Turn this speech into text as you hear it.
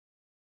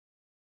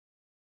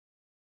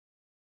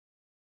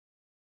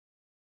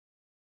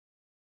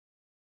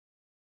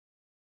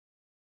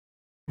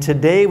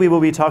Today we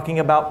will be talking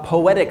about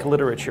poetic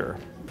literature,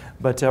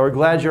 but we're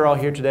glad you're all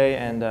here today,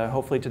 and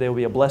hopefully today will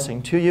be a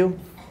blessing to you.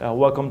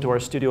 Welcome to our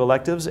studio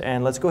electives,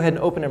 and let's go ahead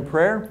and open in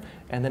prayer,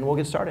 and then we'll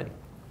get started.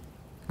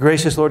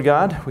 Gracious Lord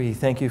God, we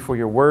thank you for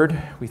your word.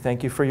 We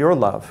thank you for your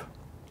love,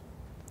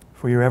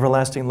 for your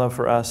everlasting love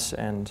for us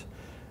and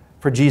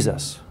for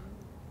Jesus.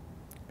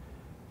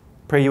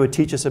 Pray you would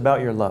teach us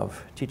about your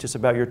love, teach us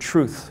about your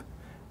truth.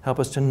 Help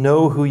us to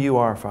know who you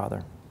are,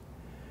 Father.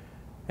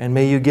 And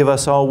may you give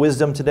us all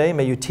wisdom today.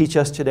 May you teach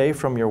us today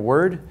from your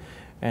word.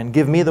 And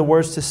give me the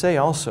words to say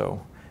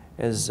also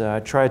as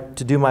I try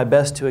to do my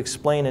best to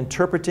explain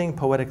interpreting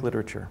poetic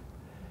literature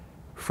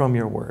from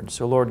your word.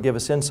 So Lord, give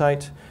us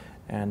insight,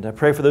 and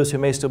pray for those who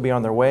may still be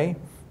on their way.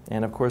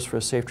 And of course for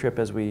a safe trip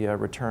as we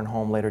return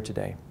home later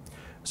today.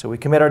 So we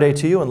commit our day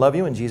to you and love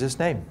you in Jesus'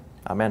 name.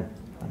 Amen.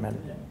 Amen.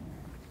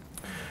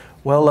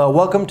 Well,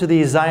 welcome to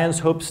the Zion's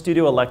Hope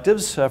Studio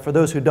Electives. For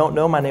those who don't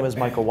know, my name is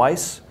Michael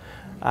Weis.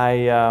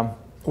 I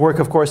work,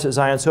 of course, at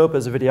Zion's Hope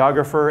as a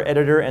videographer,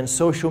 editor, and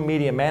social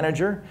media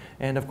manager.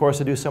 And, of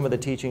course, I do some of the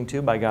teaching,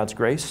 too, by God's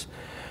grace.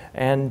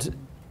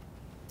 And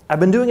I've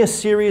been doing a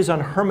series on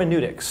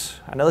hermeneutics.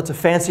 I know that's a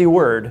fancy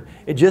word.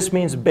 It just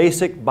means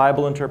basic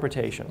Bible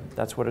interpretation.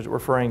 That's what it's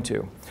referring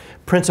to.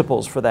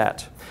 Principles for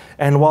that.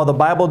 And while the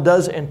Bible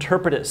does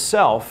interpret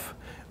itself,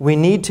 we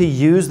need to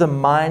use the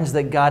minds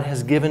that God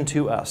has given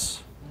to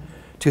us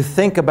to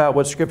think about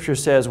what Scripture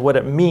says, what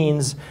it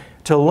means,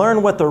 to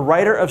learn what the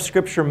writer of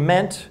Scripture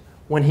meant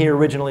when he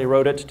originally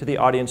wrote it to the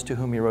audience to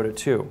whom he wrote it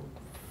to.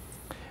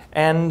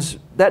 And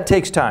that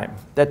takes time.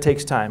 That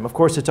takes time. Of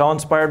course, it's all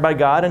inspired by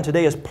God, and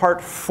today is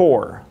part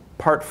 4.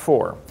 Part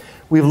 4.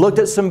 We've looked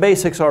at some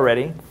basics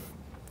already,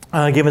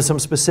 given some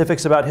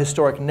specifics about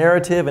historic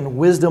narrative and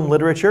wisdom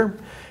literature,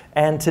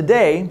 and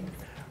today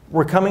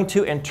we're coming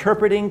to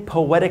interpreting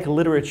poetic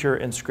literature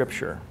in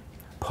Scripture.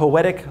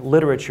 Poetic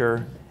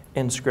literature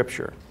in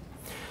Scripture.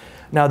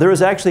 Now, there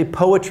is actually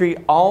poetry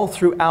all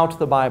throughout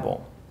the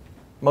Bible.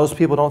 Most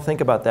people don't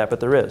think about that, but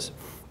there is.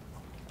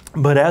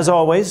 But as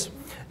always,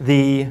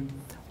 the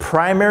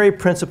primary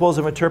principles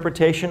of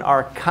interpretation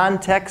are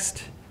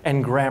context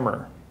and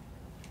grammar.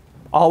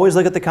 Always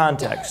look at the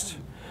context.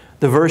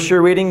 The verse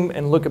you're reading,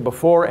 and look at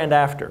before and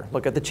after.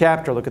 Look at the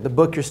chapter, look at the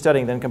book you're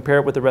studying, then compare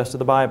it with the rest of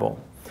the Bible.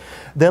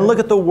 Then look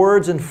at the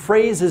words and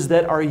phrases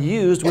that are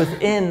used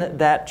within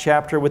that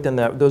chapter, within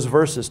those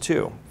verses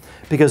too.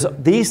 Because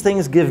these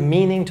things give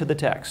meaning to the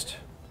text.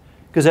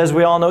 Because as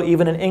we all know,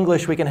 even in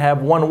English, we can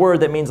have one word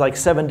that means like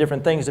 7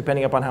 different things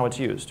depending upon how it's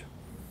used.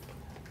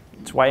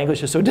 That's why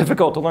English is so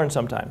difficult to learn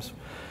sometimes.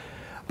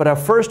 But I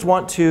first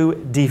want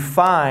to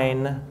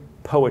define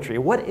poetry.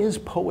 What is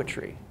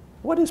poetry?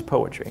 What is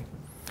poetry?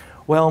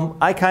 Well,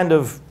 I kind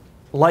of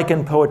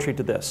liken poetry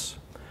to this.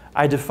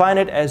 I define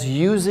it as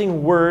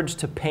using words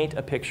to paint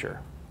a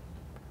picture.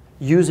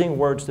 Using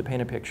words to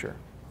paint a picture.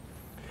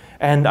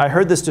 And I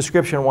heard this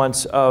description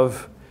once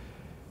of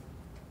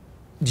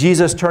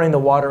Jesus turning the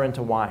water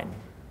into wine.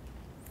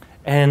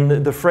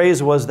 And the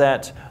phrase was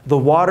that the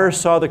water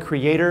saw the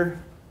Creator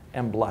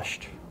and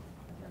blushed.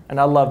 And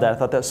I love that. I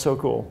thought that's so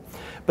cool.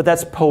 But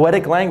that's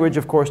poetic language,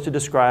 of course, to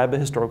describe a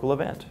historical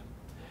event.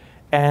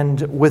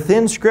 And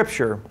within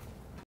Scripture,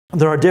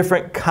 there are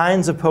different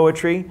kinds of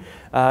poetry.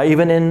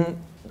 Even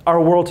in our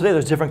world today,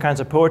 there's different kinds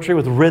of poetry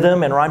with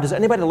rhythm and rhyme. Does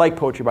anybody like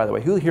poetry, by the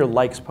way? Who here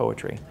likes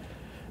poetry?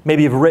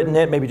 Maybe you've written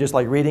it, maybe just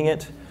like reading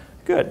it.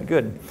 Good,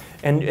 good.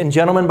 And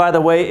gentlemen, by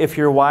the way, if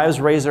your wives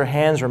raise their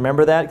hands,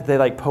 remember that. If they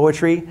like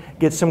poetry,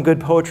 get some good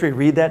poetry,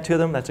 read that to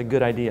them. That's a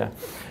good idea.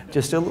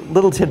 Just a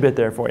little tidbit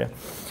there for you.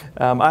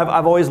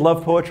 I've always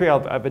loved poetry.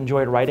 I've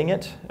enjoyed writing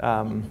it.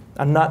 I'm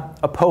not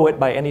a poet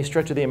by any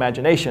stretch of the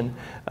imagination,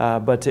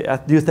 but I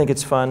do think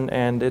it's fun,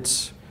 and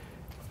it's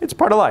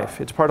part of life.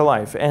 It's part of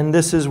life. And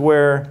this is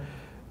where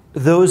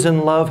those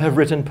in love have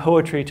written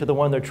poetry to the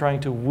one they're trying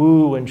to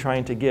woo and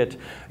trying to get.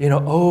 You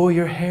know, oh,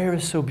 your hair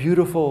is so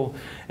beautiful,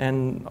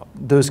 and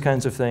those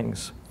kinds of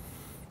things.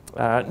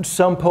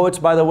 Some poets,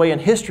 by the way, in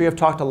history have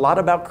talked a lot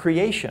about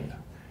creation.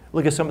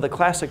 Look at some of the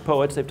classic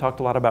poets. They've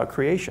talked a lot about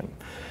creation.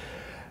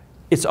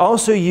 It's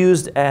also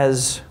used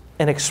as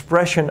an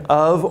expression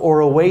of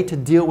or a way to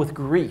deal with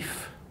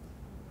grief,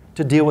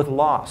 to deal with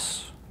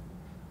loss.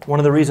 One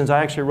of the reasons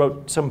I actually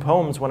wrote some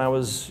poems when I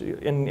was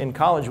in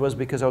college was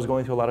because I was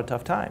going through a lot of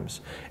tough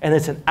times. And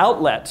it's an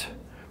outlet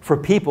for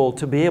people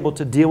to be able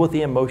to deal with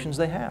the emotions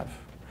they have.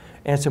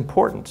 And it's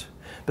important.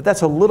 But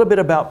that's a little bit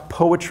about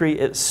poetry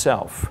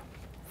itself.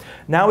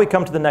 Now we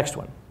come to the next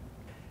one.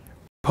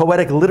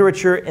 Poetic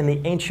literature in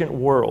the ancient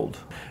world.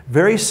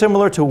 Very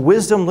similar to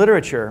wisdom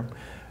literature,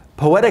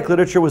 poetic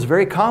literature was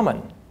very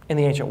common in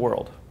the ancient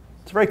world.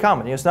 It's very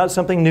common. It's not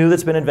something new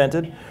that's been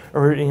invented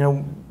or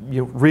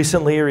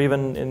recently or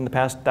even in the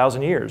past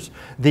 1,000 years.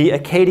 The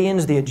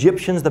Akkadians, the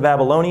Egyptians, the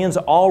Babylonians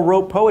all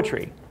wrote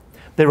poetry.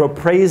 They wrote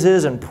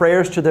praises and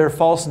prayers to their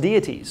false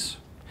deities.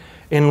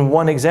 In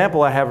one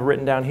example I have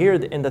written down here,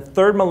 in the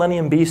 3rd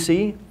millennium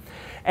BC,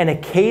 an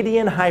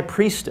Akkadian high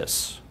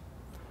priestess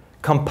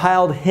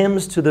compiled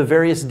hymns to the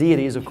various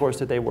deities, of course,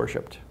 that they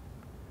worshipped.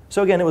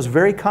 So again, it was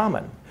very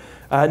common.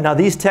 Now,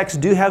 these texts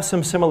do have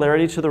some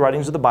similarity to the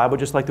writings of the Bible,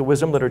 just like the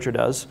wisdom literature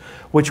does,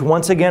 which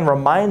once again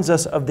reminds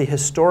us of the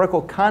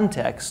historical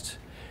context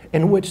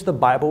in which the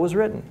Bible was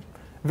written.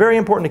 Very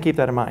important to keep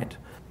that in mind,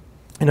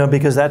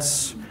 because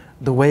that's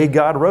the way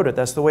God wrote it.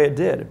 That's the way it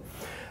did.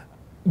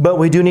 But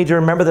we do need to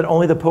remember that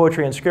only the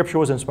poetry in Scripture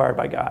was inspired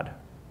by God,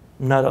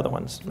 not other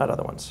ones.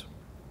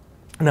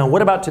 Now,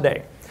 what about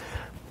today?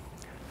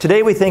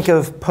 Today we think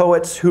of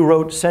poets who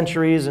wrote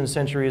centuries and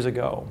centuries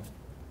ago.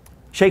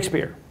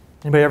 Shakespeare.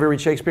 Anybody ever read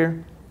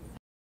Shakespeare?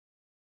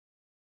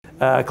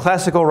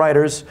 Classical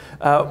writers.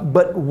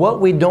 But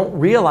what we don't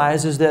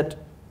realize is that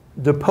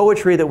the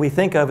poetry that we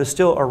think of is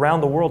still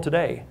around the world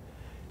today.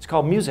 It's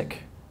called music.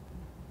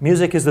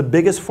 Music is the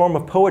biggest form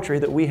of poetry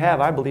that we have,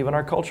 I believe, in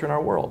our culture and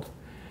our world.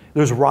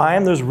 There's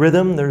rhyme, there's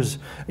rhythm, there's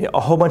a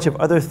whole bunch of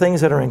other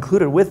things that are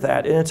included with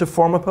that, and it's a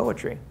form of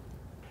poetry.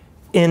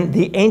 In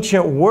the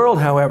ancient world,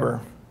 however,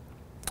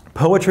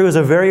 poetry was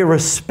a very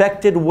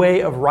respected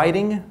way of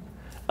writing,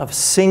 of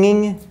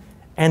singing,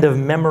 and of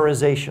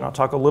memorization. I'll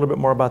talk a little bit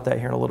more about that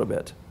here in a little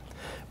bit.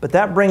 But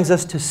that brings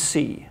us to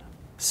C.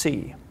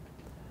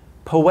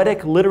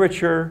 Poetic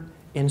literature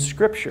in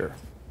Scripture.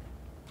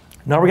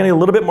 Now we're going to get a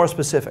little bit more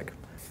specific.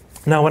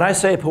 Now when I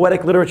say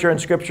poetic literature in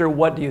Scripture,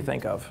 what do you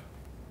think of?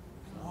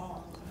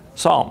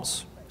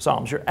 Psalms.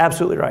 You're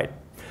absolutely right.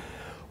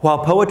 While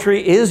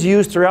poetry is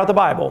used throughout the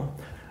Bible,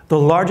 the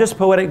largest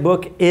poetic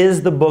book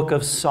is the book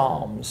of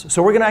Psalms.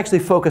 So we're going to actually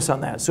focus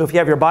on that. So if you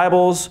have your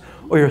Bibles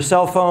or your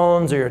cell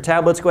phones or your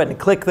tablets, go ahead and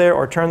click there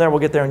or turn there. We'll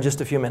get there in just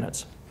a few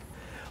minutes.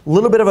 A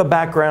little bit of a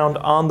background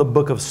on the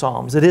book of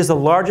Psalms. It is the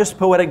largest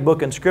poetic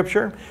book in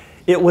Scripture.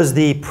 It was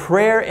the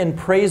prayer and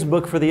praise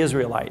book for the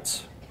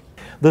Israelites.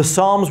 The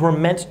Psalms were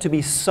meant to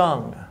be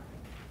sung,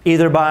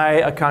 either by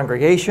a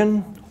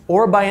congregation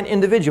or by an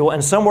individual,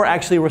 and some were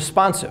actually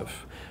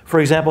responsive.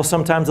 For example,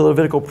 sometimes the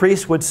Levitical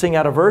priest would sing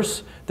out a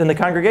verse, then the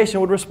congregation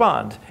would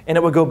respond, and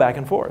it would go back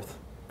and forth.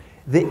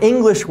 The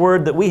English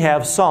word that we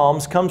have,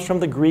 Psalms, comes from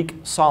the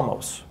Greek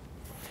psalmos.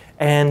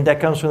 And that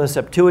comes from the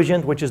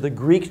Septuagint, which is the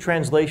Greek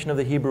translation of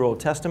the Hebrew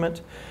Old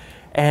Testament.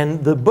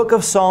 And the book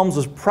of Psalms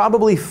was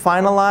probably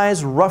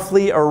finalized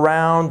roughly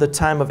around the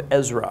time of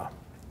Ezra.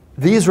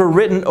 These were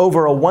written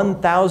over a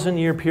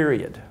 1,000-year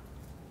period,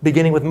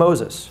 beginning with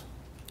Moses.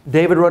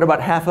 David wrote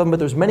about half of them, but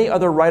there's many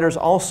other writers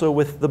also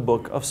with the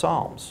book of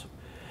Psalms.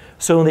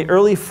 So in the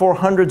early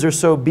 400s or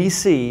so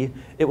BC,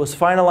 it was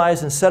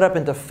finalized and set up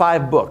into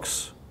 5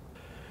 books.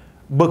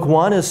 Book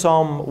 1 is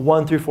Psalm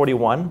 1 through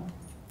 41.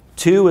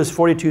 2 is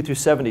 42 through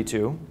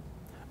 72.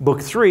 Book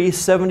 3,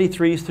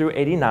 73 through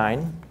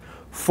 89.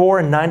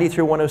 4, 90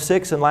 through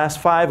 106. And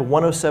last 5,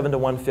 107 to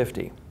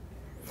 150.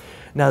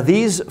 Now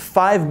these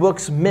 5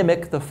 books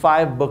mimic the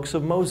 5 books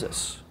of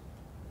Moses,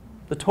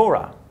 the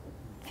Torah.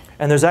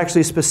 And there's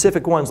actually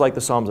specific ones like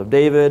the Psalms of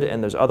David,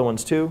 and there's other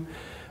ones too,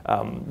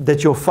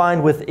 that you'll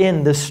find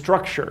within this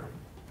structure.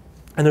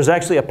 And there's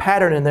actually a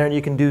pattern in there, and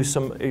you can do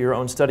some of your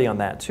own study on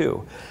that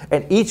too.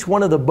 And each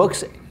one of the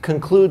books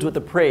concludes with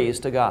the praise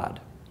to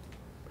God,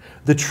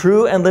 the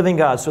true and living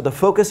God. So the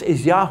focus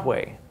is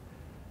Yahweh,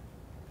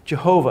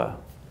 Jehovah,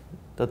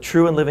 the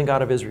true and living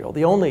God of Israel,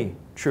 the only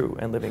true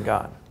and living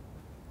God.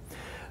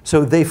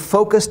 So they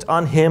focused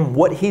on Him,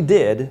 what He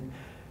did,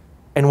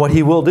 and what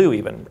He will do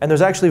even. And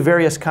there's actually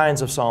various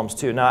kinds of Psalms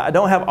too. Now, I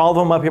don't have all of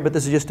them up here, but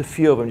this is just a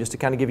few of them, just to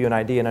kind of give you an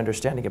idea and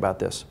understanding about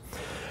this.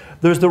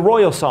 There's the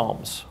royal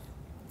Psalms.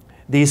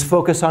 These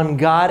focus on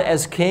God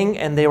as king,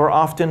 and they were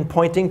often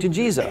pointing to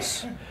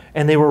Jesus.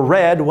 And they were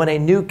read when a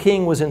new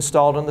king was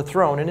installed on the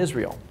throne in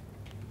Israel.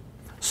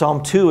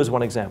 Psalm 2 is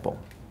one example.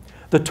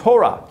 The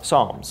Torah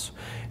Psalms.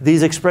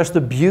 These express the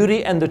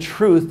beauty and the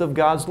truth of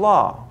God's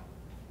law.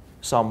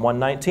 Psalm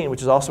 119,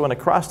 which is also an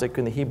acrostic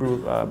in the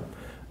Hebrew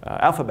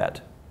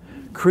alphabet.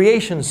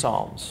 Creation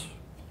Psalms.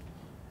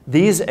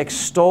 These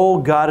extol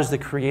God as the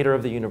creator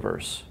of the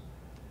universe.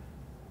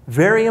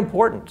 Very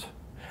important.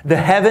 The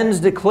heavens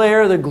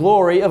declare the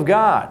glory of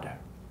God.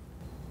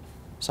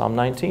 Psalm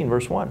 19,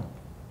 verse 1.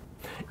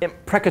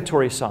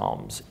 Imprecatory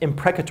Psalms.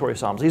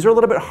 These are a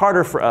little bit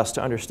harder for us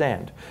to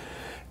understand.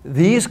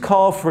 These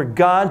call for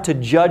God to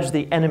judge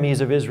the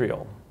enemies of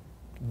Israel.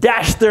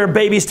 Dash their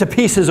babies to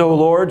pieces, O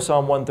Lord,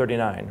 Psalm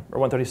 139, or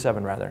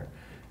 137 rather.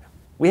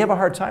 We have a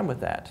hard time with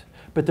that,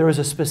 but there is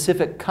a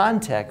specific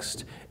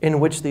context in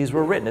which these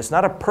were written. It's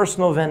not a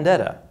personal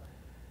vendetta.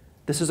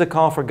 This is a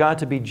call for God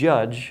to be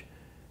judge,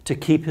 to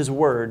keep His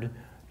word,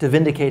 to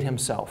vindicate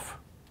Himself.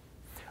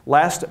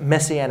 Last,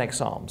 Messianic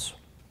Psalms.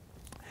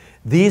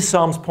 These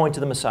Psalms point to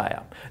the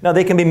Messiah. Now,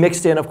 they can be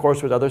mixed in, of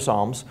course, with other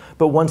Psalms,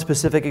 but one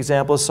specific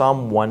example is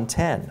Psalm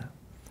 110.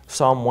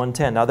 Psalm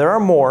 110. Now, there are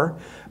more,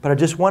 but I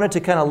just wanted to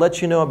kind of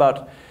let you know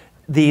about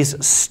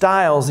these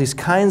styles, these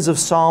kinds of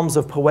Psalms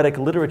of poetic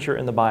literature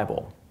in the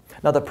Bible.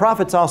 Now, the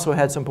prophets also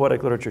had some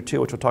poetic literature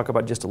too, which we'll talk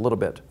about just a little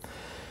bit.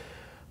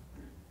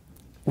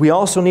 We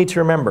also need to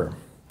remember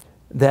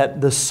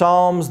that the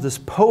Psalms, this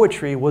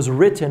poetry, was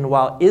written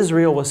while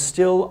Israel was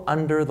still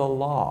under the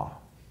law.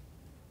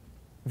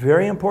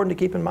 Very important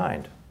to keep in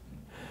mind.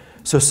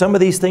 So some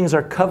of these things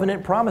are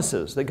covenant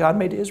promises that God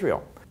made to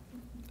Israel.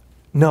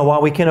 No,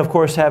 while we can, of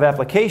course, have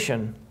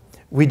application,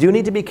 we do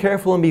need to be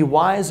careful and be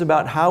wise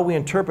about how we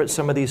interpret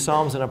some of these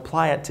Psalms and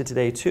apply it to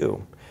today,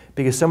 too.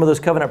 Because some of those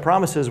covenant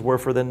promises were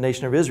for the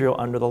nation of Israel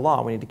under the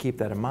law. We need to keep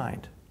that in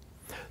mind.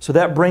 So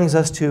that brings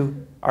us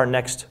to our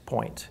next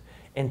point.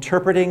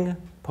 Interpreting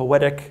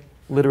poetic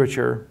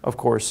literature, of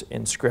course,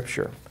 in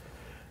Scripture.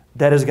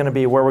 That is going to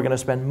be where we're going to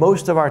spend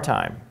most of our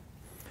time.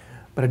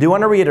 But I do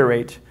want to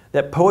reiterate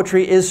that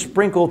poetry is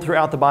sprinkled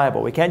throughout the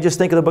Bible. We can't just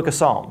think of the book of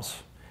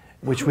Psalms,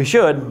 which we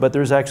should, but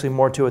there's actually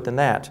more to it than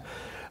that.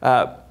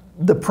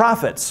 The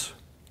prophets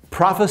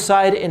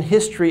prophesied in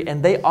history,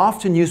 and they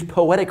often use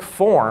poetic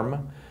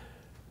form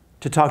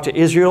to talk to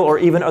Israel or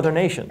even other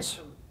nations,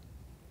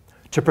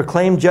 to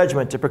proclaim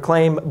judgment, to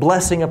proclaim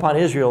blessing upon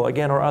Israel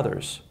again or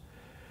others,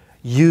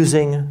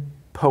 using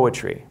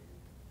poetry.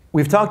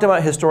 We've talked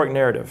about historic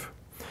narrative,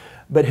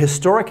 but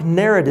historic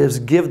narratives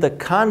give the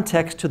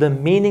context to the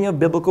meaning of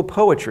biblical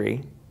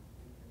poetry,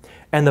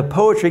 and the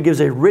poetry gives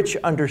a rich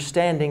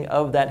understanding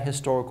of that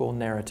historical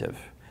narrative.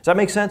 Does that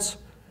make sense?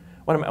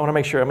 I want to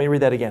make sure. Let me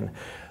read that again.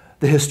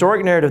 The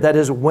historic narrative, that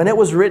is, when it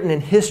was written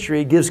in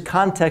history, gives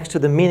context to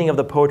the meaning of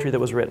the poetry that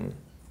was written.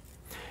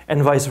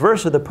 And vice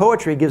versa, the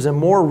poetry gives a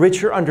more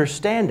richer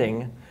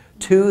understanding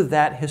to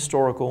that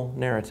historical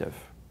narrative.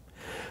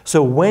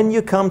 So when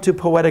you come to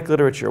poetic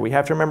literature, we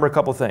have to remember a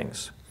couple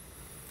things.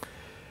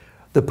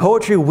 The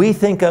poetry we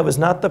think of is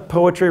not the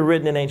poetry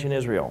written in ancient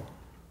Israel.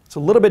 It's a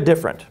little bit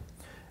different.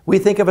 We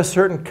think of a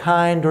certain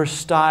kind or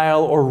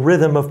style or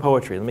rhythm of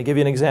poetry. Let me give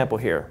you an example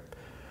here.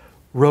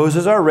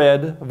 Roses are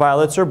red,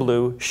 violets are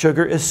blue,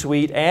 sugar is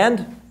sweet,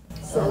 and?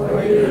 So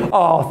are you.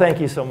 Oh, thank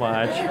you so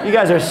much. You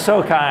guys are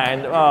so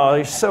kind. Oh,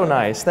 you're so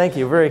nice. Thank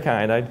you, very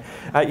kind.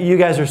 You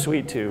guys are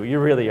sweet too. You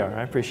really are.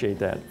 I appreciate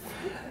that.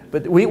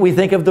 But we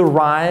think of the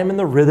rhyme and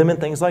the rhythm and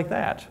things like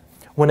that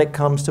when it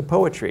comes to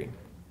poetry.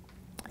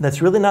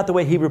 That's really not the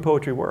way Hebrew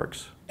poetry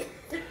works.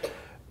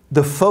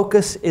 The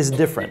focus is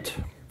different.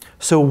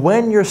 So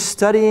when you're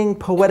studying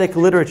poetic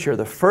literature,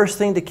 the first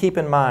thing to keep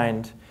in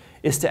mind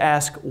is to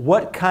ask,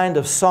 what kind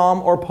of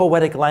psalm or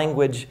poetic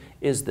language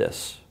is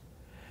this?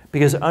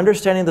 Because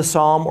understanding the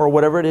psalm or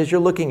whatever it is you're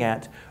looking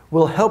at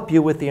will help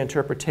you with the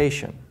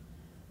interpretation.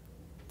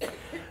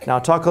 Now,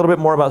 I'll talk a little bit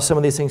more about some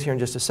of these things here in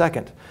just a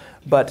second.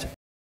 But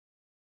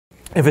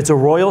if it's a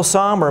royal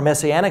psalm or a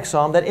messianic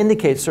psalm, that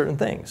indicates certain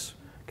things.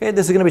 Okay,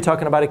 this is going to be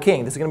talking about a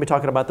king. This is going to be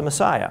talking about the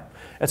Messiah.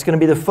 That's going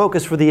to be the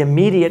focus for the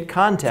immediate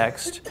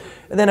context.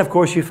 And then, of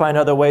course, you find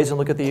other ways and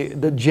look at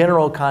the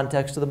general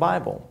context of the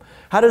Bible.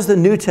 How does the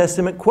New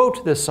Testament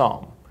quote this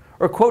psalm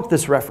or quote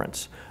this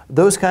reference?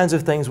 Those kinds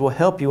of things will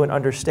help you in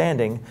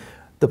understanding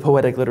the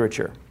poetic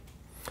literature.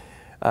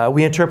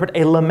 We interpret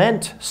a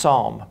lament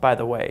psalm, by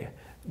the way,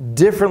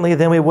 differently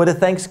than we would a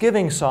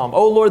thanksgiving psalm.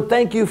 Oh, Lord,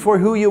 thank you for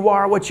who you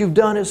are. What you've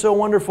done is so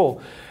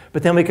wonderful.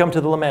 But then we come to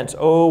the laments.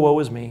 Oh, woe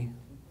is me.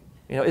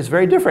 You know, it's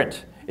very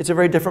different. It's a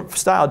very different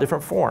style,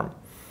 different form.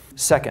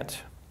 Second,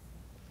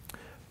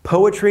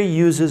 poetry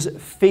uses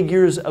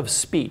figures of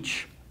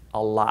speech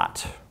a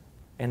lot.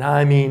 And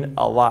I mean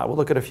a lot. We'll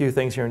look at a few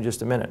things here in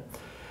just a minute.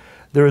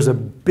 There is a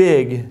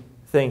big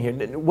thing here.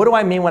 What do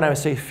I mean when I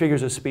say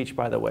figures of speech,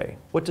 by the way?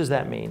 What does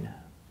that mean?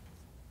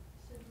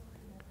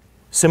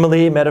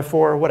 Simile,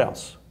 metaphor, what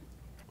else?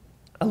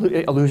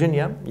 Allusion,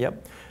 yeah,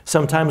 yep.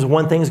 Sometimes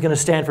one thing's going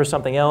to stand for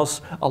something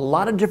else. A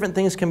lot of different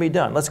things can be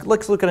done. Let's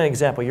look at an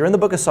example. You're in the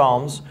book of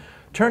Psalms.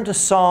 Turn to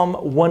Psalm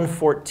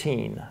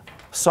 114.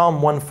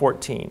 Psalm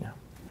 114.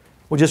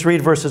 We'll just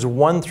read verses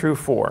 1 through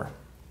 4.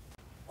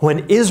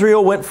 When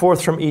Israel went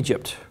forth from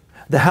Egypt,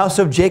 the house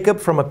of Jacob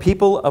from a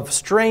people of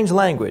strange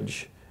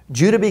language,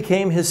 Judah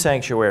became his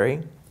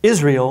sanctuary,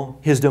 Israel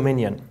his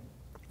dominion.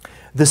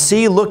 The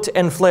sea looked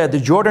and fled, the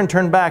Jordan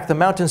turned back, the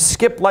mountains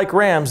skipped like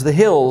rams, the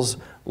hills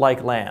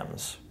like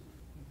lambs.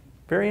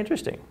 Very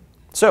interesting.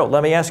 So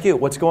let me ask you,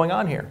 what's going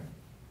on here?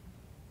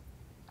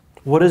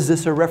 What is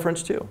this a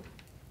reference to?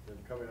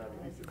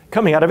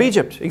 Coming out of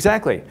Egypt,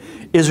 exactly.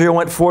 Israel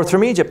went forth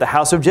from Egypt, the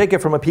house of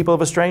Jacob from a people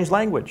of a strange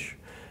language.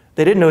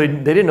 They didn't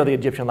know the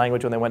Egyptian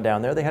language when they went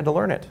down there. They had to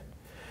learn it.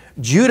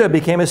 Judah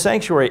became his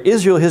sanctuary,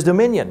 Israel his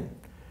dominion.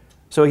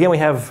 So again, we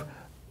have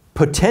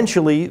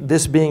potentially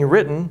this being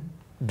written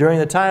during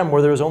the time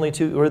where there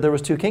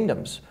was two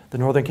kingdoms, the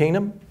northern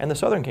kingdom and the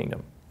southern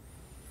kingdom.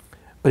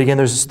 But again,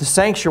 there's the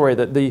sanctuary,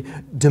 the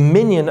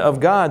dominion of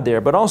God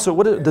there. But also,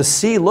 the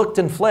sea looked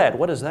and fled.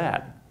 What is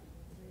that?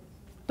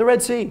 The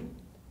Red Sea.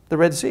 The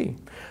Red Sea.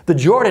 The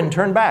Jordan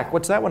turned back.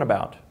 What's that one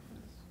about?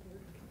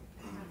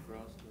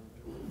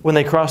 When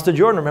they crossed the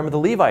Jordan, remember the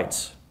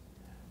Levites.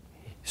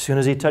 As soon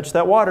as he touched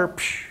that water,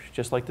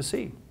 just like the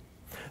sea.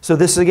 So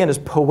this, again, is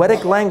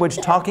poetic language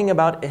talking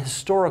about a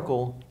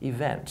historical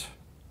event.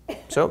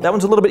 So that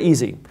one's a little bit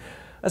easy.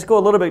 Let's go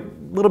a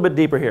little bit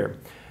deeper here.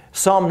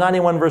 Psalm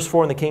 91, verse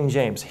 4 in the King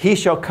James. He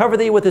shall cover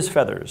thee with his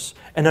feathers,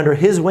 and under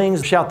his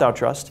wings shalt thou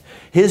trust.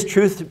 His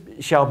truth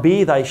shall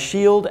be thy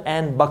shield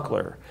and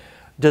buckler.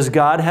 Does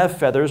God have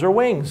feathers or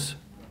wings?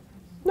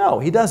 No,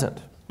 he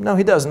doesn't. No,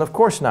 he doesn't. Of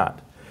course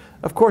not.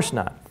 Of course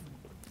not.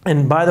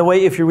 And by the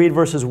way, if you read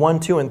verses 1,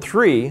 2, and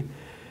 3,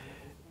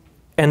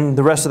 And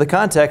the rest of the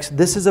context,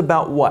 this is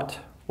about what?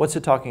 What's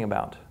it talking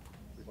about?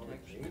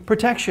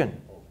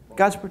 Protection.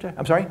 God's protection.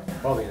 I'm sorry?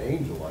 Probably an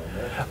angel, I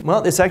imagine.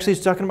 Well, it's actually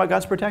talking about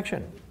God's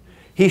protection.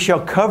 He shall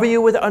cover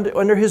you with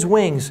under his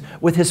wings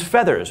with his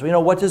feathers. You know,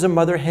 what does a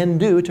mother hen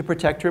do to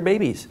protect her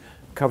babies?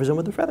 Covers them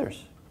with the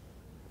feathers.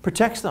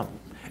 Protects them.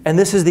 And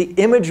this is the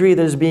imagery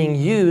that is being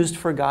used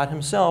for God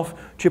himself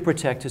to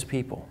protect his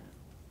people.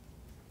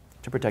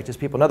 To protect his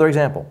people. Another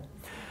example.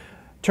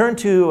 Turn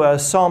to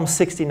Psalm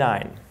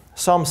 69.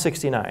 Psalm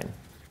 69.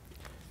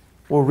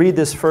 We'll read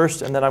this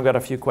first, and then I've got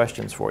a few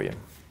questions for you.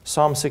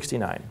 Psalm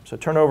 69. So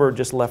turn over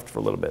just left for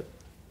a little bit.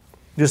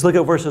 Just look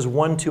at verses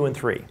 1, 2, and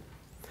 3.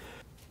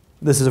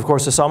 This is, of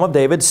course, the Psalm of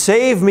David.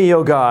 Save me,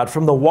 O God,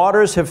 from the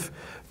waters have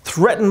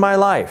threatened my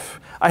life.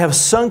 I have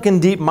sunk in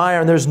deep mire,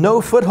 and there's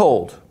no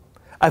foothold.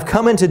 I've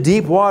come into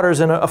deep waters,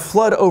 and a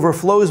flood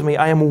overflows me.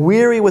 I am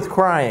weary with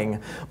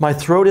crying. My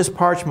throat is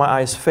parched, my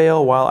eyes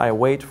fail while I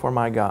wait for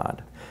my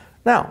God.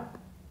 Now,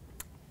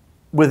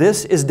 with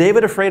this, is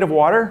David afraid of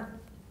water?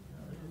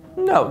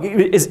 No.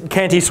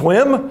 Can't he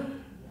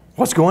swim?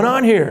 What's going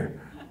on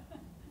here?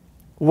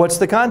 What's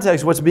the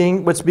context? What's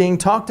being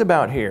talked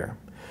about here?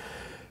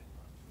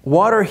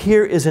 Water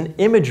here is an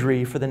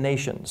imagery for the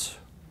nations,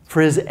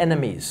 for his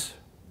enemies.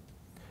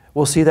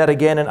 We'll see that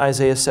again in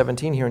Isaiah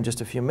 17 here in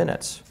just a few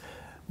minutes.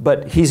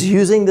 But he's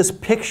using this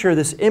picture,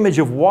 this image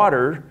of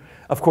water,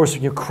 of course,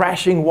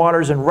 crashing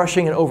waters and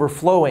rushing and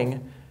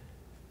overflowing,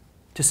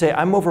 to say,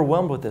 I'm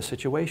overwhelmed with this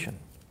situation.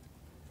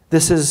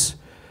 This is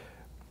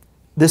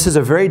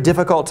a very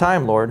difficult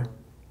time, Lord.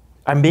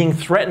 I'm being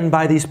threatened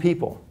by these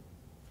people.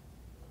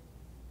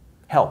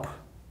 Help.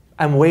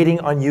 I'm waiting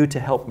on you to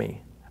help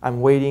me. I'm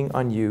waiting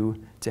on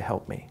you to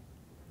help me.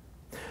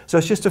 So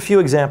it's just a few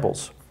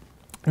examples.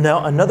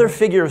 Now, another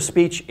figure of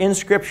speech in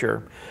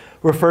Scripture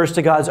refers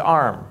to God's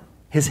arm,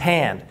 his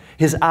hand,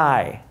 his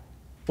eye.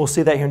 We'll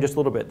see that here in just a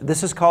little bit.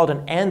 This is called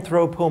an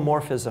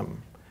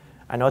anthropomorphism.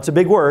 I know it's a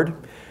big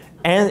word.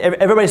 And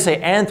everybody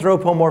say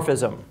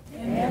anthropomorphism.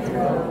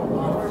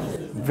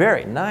 Anthropomorphism.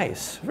 Very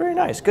nice. Very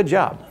nice. Good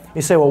job.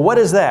 You say, well, what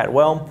is that?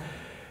 Well,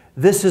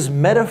 this is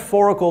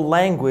metaphorical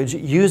language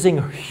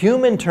using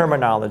human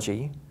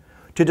terminology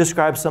to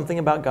describe something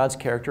about God's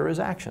character or his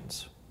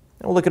actions.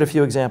 And we'll look at a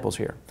few examples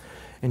here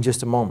in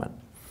just a moment.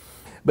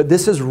 But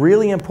this is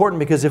really important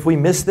because if we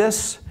miss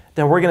this,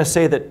 then we're going to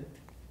say that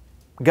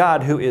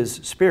God, who is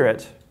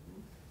spirit,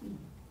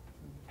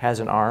 has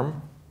an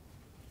arm,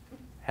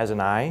 has an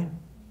eye,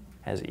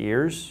 has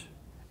ears,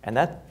 and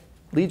that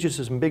leads you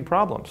to some big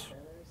problems.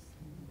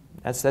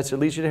 It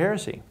leads you to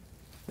heresy.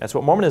 That's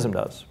what Mormonism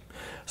does.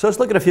 So let's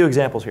look at a few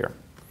examples here.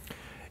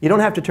 You don't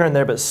have to turn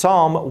there, but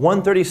Psalm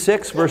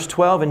 136, verse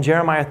 12, and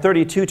Jeremiah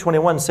 32,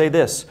 21 say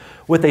this: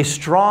 with a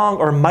strong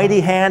or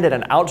mighty hand and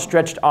an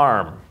outstretched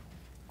arm,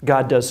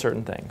 God does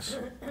certain things.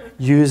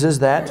 Uses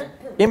that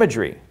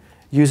imagery.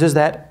 Uses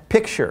that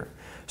picture.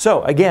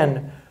 So,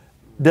 again,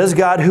 does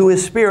God, who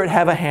is spirit,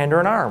 have a hand or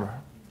an arm?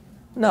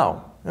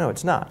 No. No,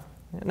 it's not.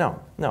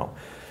 No.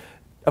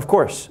 Of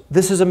course,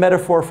 this is a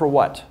metaphor for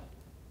what?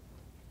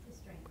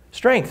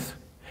 Strength.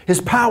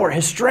 His power,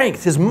 his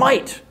strength, his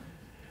might.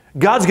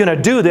 God's going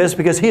to do this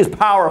because he is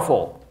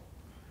powerful.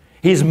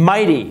 He's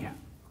mighty.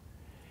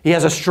 He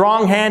has a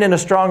strong hand and a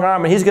strong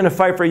arm, and he's going to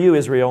fight for you,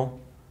 Israel.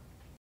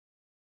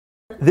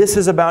 This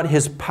is about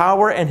his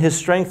power and his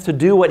strength to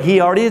do what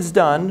he already has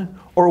done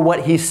or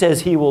what he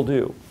says he will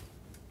do.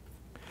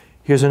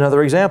 Here's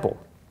another example.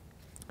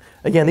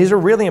 Again, these are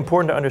really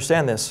important to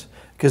understand this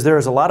because there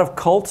is a lot of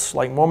cults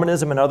like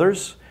Mormonism and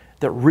others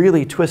that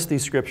really twist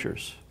these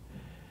scriptures.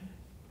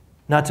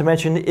 Not to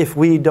mention, if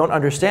we don't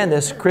understand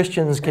this,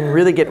 Christians can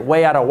really get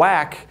way out of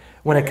whack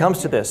when it comes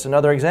to this.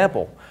 Another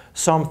example,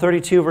 Psalm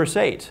 32, verse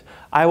 8.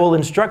 I will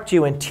instruct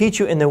you and teach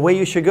you in the way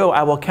you should go.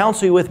 I will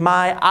counsel you with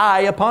my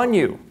eye upon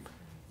you.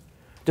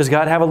 Does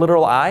God have a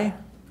literal eye?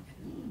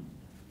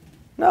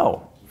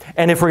 No.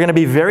 And if we're going to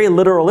be very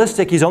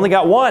literalistic, he's only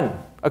got one,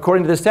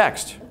 according to this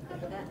text.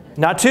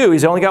 Not two,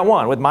 he's only got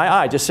one, with my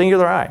eye, just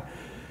singular eye.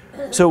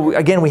 So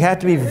again, we have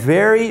to be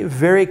very,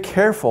 very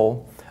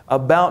careful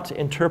about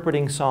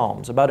interpreting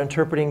Psalms, about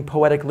interpreting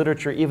poetic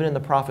literature, even in the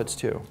prophets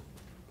too.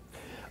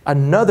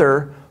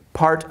 Another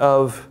part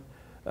of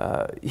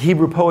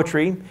Hebrew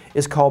poetry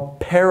is called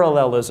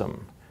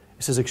parallelism.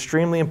 This is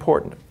extremely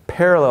important,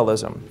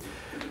 parallelism.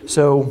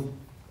 So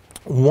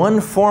one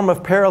form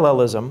of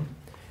parallelism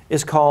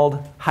is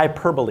called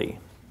hyperbole.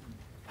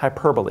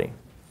 Hyperbole.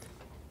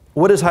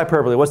 What is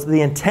hyperbole? What's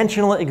the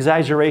intentional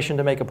exaggeration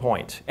to make a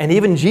point? And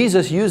even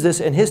Jesus used this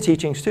in his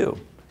teachings too.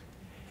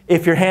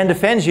 If your hand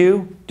offends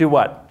you, do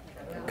what?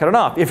 Cut it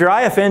off. If your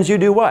eye offends you,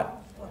 do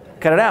what?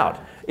 Cut it out.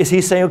 Is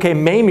he saying, okay,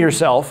 maim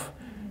yourself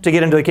to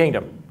get into the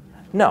kingdom?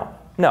 No,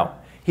 no.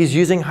 He's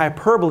using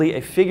hyperbole,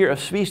 a figure of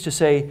speech, to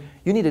say,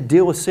 you need to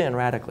deal with sin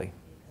radically.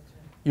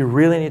 You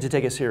really need to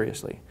take it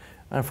seriously.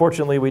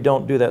 Unfortunately, we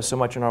don't do that so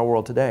much in our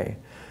world today.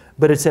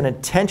 But it's an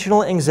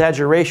intentional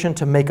exaggeration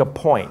to make a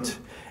point.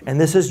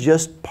 And this is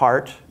just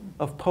part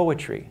of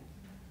poetry,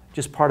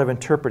 just part of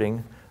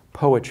interpreting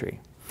poetry.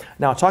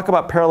 Now, I'll talk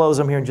about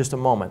parallelism here in just a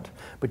moment,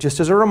 but just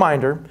as a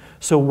reminder,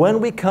 so when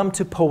we come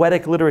to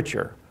poetic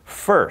literature,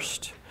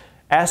 first,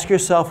 ask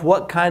yourself,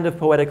 what kind of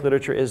poetic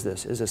literature is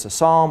this? Is this a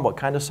psalm? What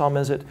kind of psalm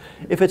is it?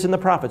 If it's in the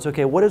prophets,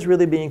 okay, what is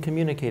really being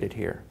communicated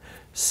here?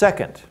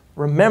 Second,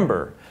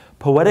 remember,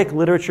 poetic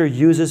literature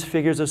uses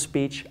figures of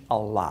speech a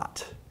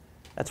lot.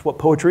 That's what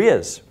poetry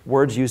is,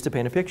 words used to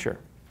paint a picture.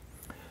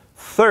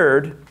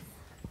 Third,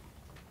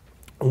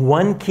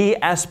 one key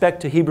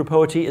aspect to Hebrew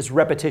poetry is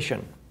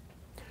repetition.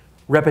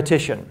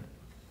 Repetition,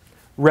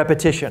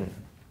 repetition,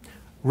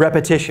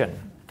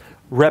 repetition,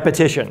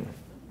 repetition.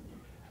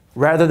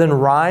 Rather than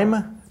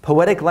rhyme,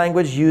 poetic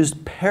language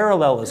used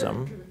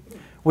parallelism,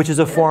 which is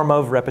a form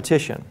of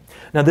repetition.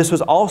 Now, this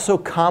was also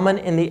common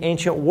in the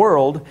ancient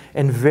world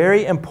and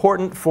very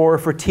important for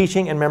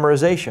teaching and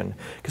memorization.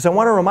 Because I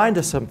want to remind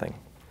us something.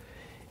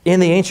 In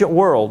the ancient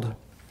world,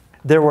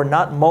 there were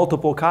not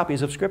multiple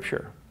copies of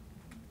Scripture.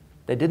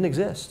 They didn't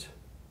exist.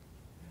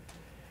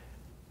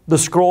 The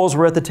scrolls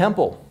were at the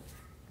temple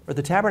or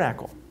the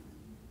tabernacle.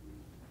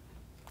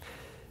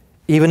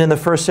 Even in the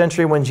first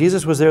century when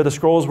Jesus was there, the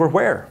scrolls were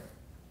where?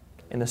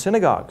 In the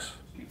synagogues.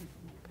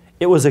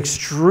 It was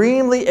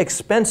extremely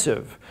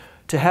expensive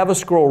to have a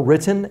scroll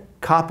written,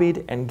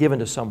 copied, and given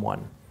to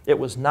someone. It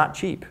was not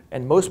cheap,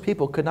 and most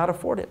people could not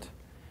afford it.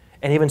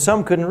 And even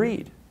some couldn't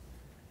read.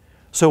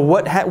 So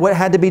what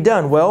had to be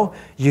done? Well,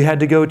 you had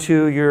to go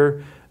to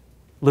your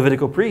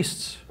Levitical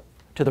priests,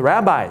 to the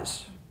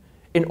rabbis,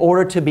 in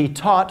order to be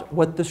taught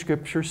what the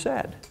Scripture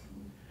said.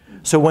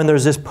 So when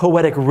there's this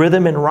poetic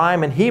rhythm and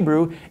rhyme in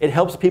Hebrew, it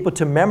helps people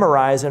to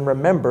memorize and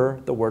remember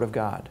the Word of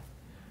God.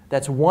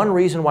 That's one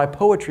reason why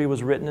poetry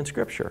was written in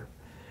Scripture.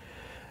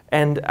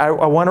 And I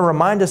want to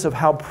remind us of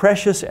how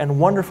precious and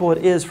wonderful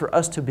it is for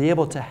us to be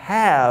able to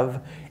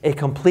have a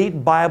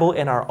complete Bible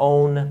in our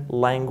own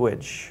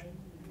language.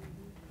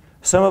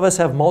 Some of us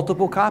have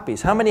multiple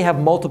copies. How many have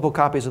multiple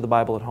copies of the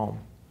Bible at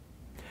home?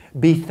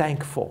 Be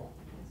thankful.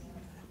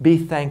 Be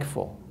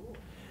thankful.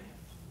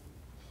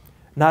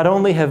 Not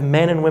only have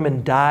men and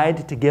women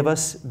died to give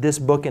us this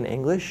book in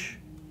English,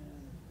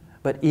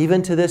 but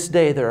even to this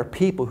day, there are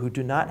people who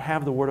do not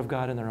have the Word of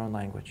God in their own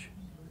language.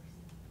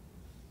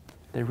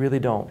 They really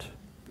don't.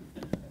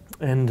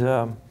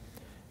 And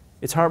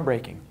it's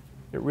heartbreaking.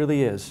 It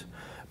really is.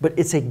 But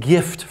it's a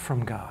gift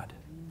from God.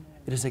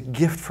 It is a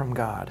gift from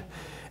God.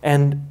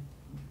 And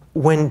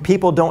when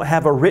people don't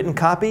have a written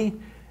copy,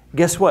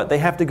 guess what? They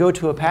have to go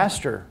to a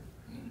pastor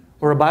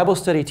or a Bible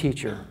study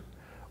teacher,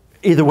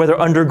 either whether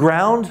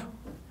underground,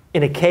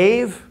 in a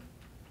cave,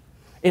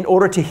 in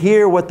order to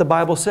hear what the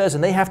Bible says,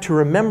 and they have to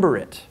remember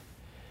it.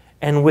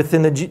 And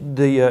within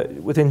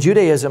within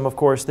Judaism, of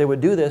course, they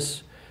would do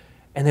this,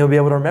 and they would be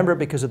able to remember it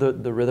because of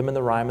the rhythm and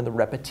the rhyme and the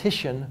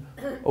repetition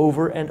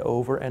over and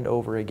over and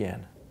over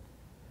again.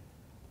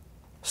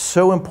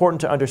 So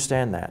important to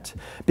understand that,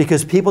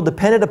 because people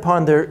depended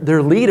upon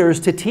their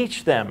leaders to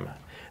teach them.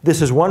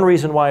 This is one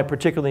reason why,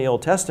 particularly in the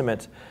Old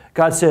Testament,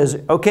 God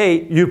says,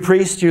 okay, you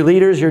priests, you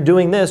leaders, you're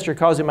doing this, you're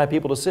causing my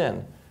people to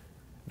sin.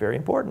 Very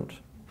important,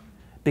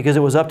 because it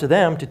was up to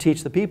them to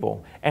teach the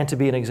people and to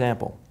be an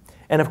example.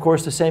 And of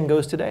course, the same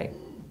goes today.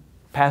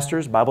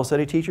 Pastors, Bible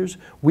study teachers,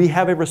 we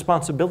have a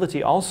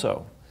responsibility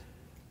also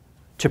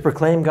to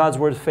proclaim God's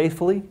Word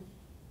faithfully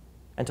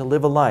and to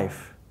live a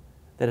life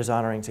that is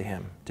honoring to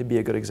Him, to be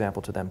a good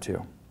example to them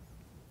too.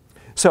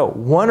 So,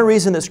 one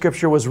reason that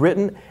Scripture was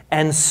written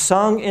and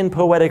sung in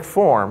poetic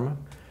form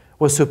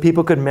was so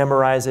people could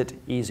memorize it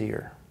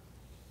easier.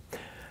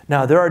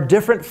 Now, there are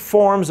different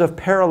forms of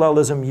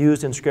parallelism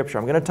used in Scripture.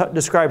 I'm going to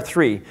describe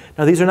three.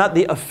 Now, these are not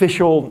the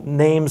official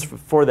names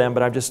for them,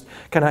 but I've just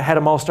kind of had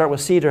them all start with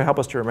C to help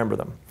us to remember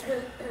them.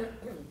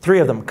 Three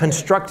of them: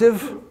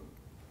 constructive,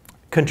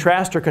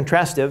 contrast or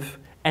contrastive,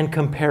 and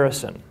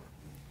comparison.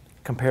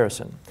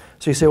 Comparison.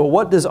 So you say, well,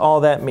 what does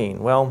all that mean?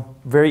 Well,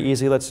 very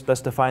easy. Let's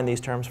define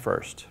these terms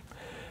first.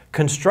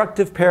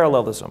 Constructive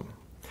parallelism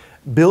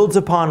builds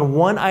upon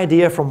one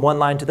idea from one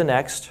line to the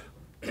next,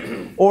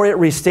 or it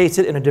restates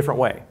it in a different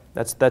way.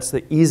 That's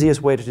the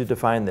easiest way to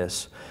define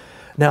this.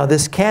 Now,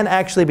 this can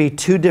actually be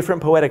two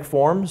different poetic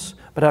forms,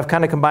 but I've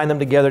kind of combined them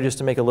together just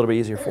to make it a little bit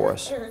easier for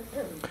us.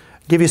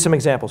 Give you some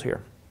examples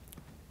here.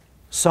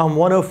 Psalm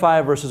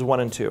 105, verses 1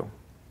 and 2.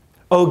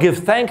 Oh, give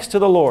thanks to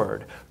the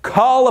Lord.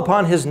 Call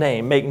upon His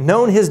name. Make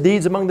known His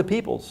deeds among the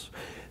peoples.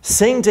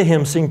 Sing to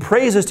Him. Sing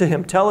praises to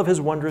Him. Tell of His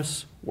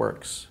wondrous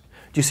works.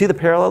 Do you see the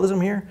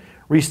parallelism here?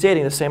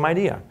 Restating the same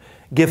idea.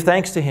 Give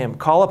thanks to Him.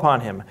 Call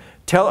upon Him.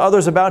 Tell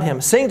others about Him.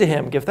 Sing to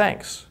Him. Give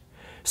thanks.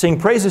 Sing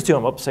praises to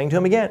Him. Oh, sing to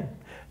Him again.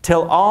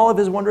 Tell all of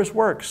His wondrous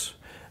works.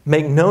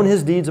 Make known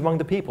His deeds among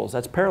the peoples.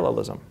 That's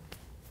parallelism.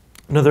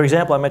 Another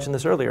example, I mentioned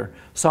this earlier.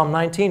 Psalm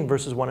 19,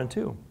 verses 1 and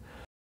 2.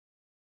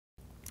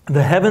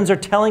 The heavens are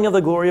telling of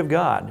the glory of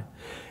God,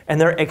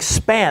 and their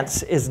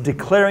expanse is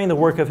declaring the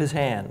work of His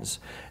hands.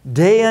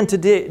 Day unto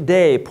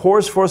day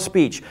pours forth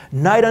speech.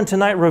 Night unto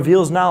night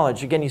reveals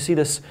knowledge. Again, you see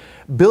this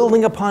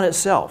building upon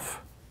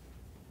itself.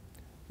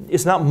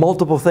 It's not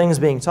multiple things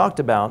being talked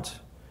about,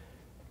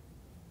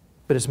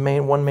 but it's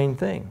one main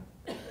thing.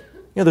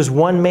 There's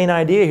one main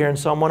idea here in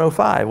Psalm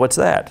 105. What's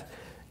that?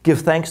 Give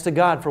thanks to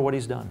God for what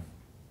He's done.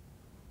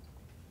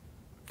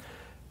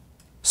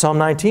 Psalm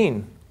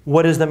 19.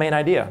 What is the main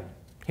idea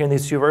here in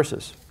these two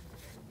verses?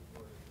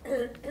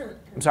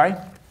 I'm sorry?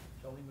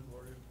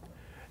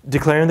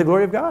 Declaring the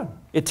glory of God.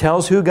 It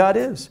tells who God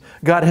is.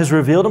 God has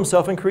revealed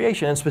Himself in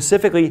creation, and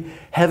specifically,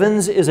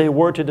 heavens is a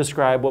word to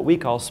describe what we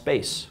call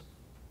space,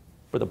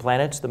 where the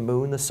planets, the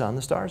moon, the sun,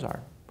 the stars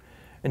are.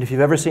 And if you've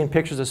ever seen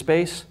pictures of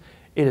space,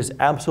 it is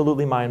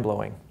absolutely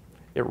mind-blowing.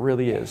 It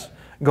really is.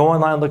 Go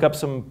online, look up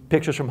some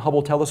pictures from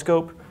Hubble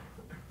telescope.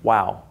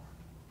 Wow.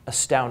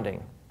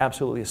 Astounding.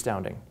 Absolutely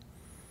astounding.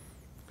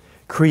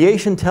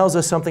 Creation tells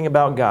us something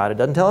about God. It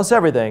doesn't tell us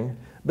everything,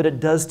 but it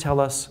does tell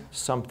us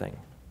something.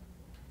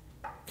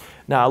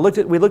 Now,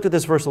 we looked at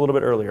this verse a little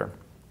bit earlier,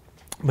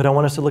 but I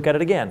want us to look at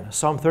it again.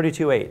 Psalm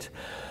 32:8.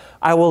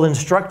 I will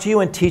instruct you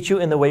and teach you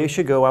in the way you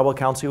should go. I will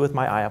counsel you with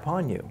my eye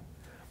upon you.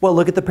 Well,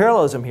 look at the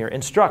parallelism here.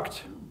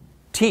 Instruct,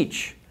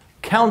 teach,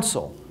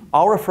 counsel,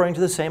 all referring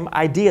to the same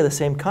idea, the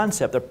same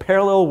concept. They're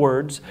parallel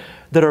words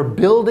that are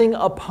building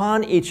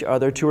upon each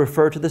other to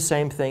refer to the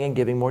same thing and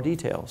giving more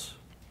details.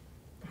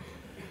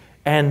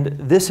 And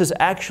this is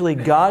actually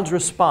God's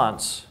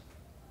response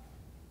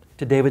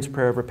to David's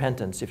prayer of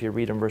repentance, if you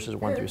read in verses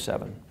 1 through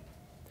 7.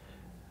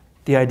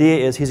 The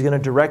idea is He's going to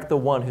direct the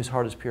one whose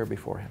heart is pure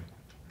before Him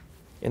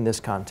in this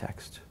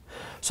context.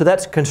 So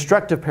that's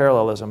constructive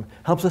parallelism,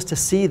 helps us to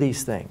see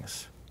these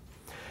things.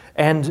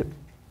 And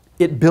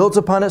it builds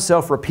upon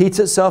itself, repeats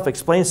itself,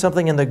 explains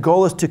something, and the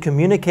goal is to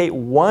communicate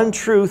one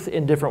truth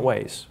in different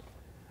ways.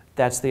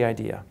 That's the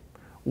idea.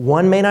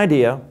 One main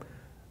idea,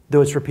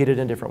 though it's repeated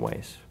in different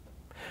ways.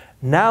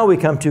 Now we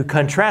come to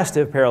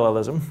contrastive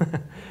parallelism.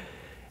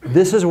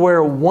 This is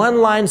where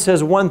one line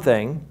says one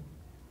thing,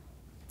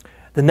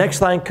 the next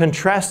line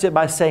contrasts it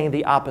by saying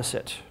the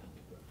opposite.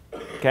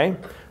 Okay?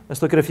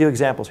 Let's look at a few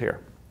examples here.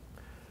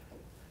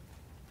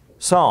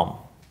 Psalm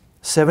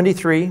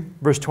 73,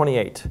 verse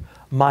 28.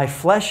 My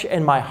flesh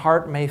and my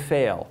heart may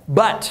fail,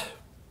 but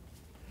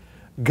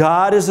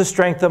God is the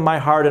strength of my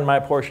heart and my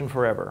portion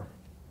forever.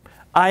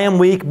 I am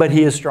weak, but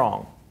He is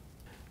strong.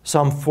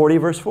 Psalm 40,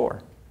 verse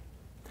 4.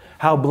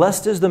 How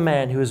blessed is the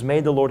man who has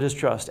made the Lord his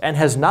trust and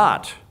has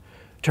not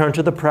turned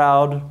to the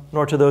proud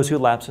nor to those who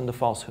lapse into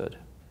falsehood.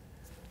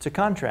 It's a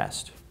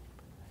contrast.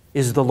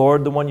 Is the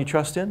Lord the one you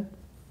trust in?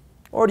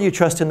 Or do you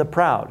trust in the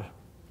proud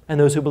and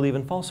those who believe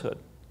in falsehood?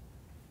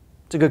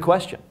 It's a good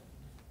question.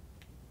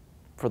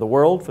 For the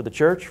world, for the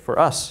church, for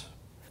us.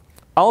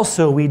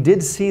 Also, we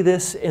did see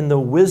this in the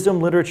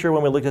wisdom literature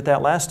when we looked at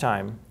that last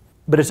time,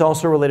 but it's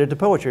also related to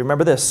poetry.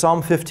 Remember this,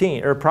 Psalm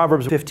 15, or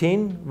Proverbs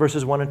 15,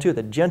 verses 1 and 2.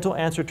 The gentle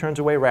answer turns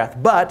away wrath,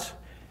 but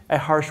a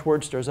harsh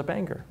word stirs up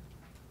anger.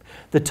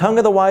 The tongue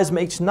of the wise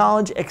makes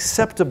knowledge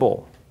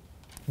acceptable,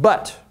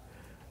 but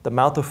the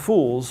mouth of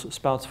fools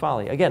spouts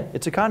folly. Again,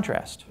 it's a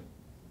contrast.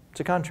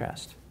 It's a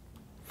contrast.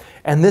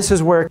 And this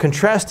is where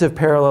contrastive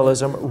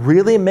parallelism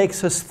really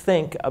makes us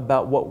think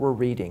about what we're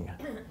reading.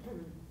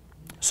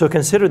 So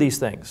consider these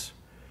things.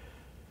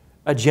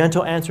 A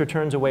gentle answer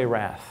turns away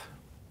wrath,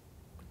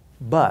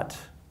 but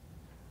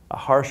a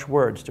harsh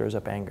word stirs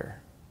up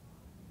anger.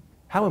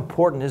 How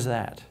important is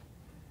that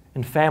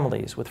in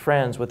families, with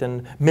friends,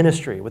 within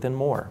ministry, within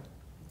more?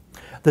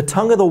 The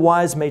tongue of the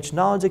wise makes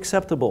knowledge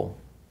acceptable,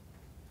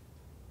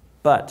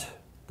 but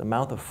the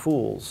mouth of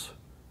fools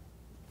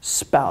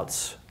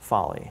spouts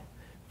folly.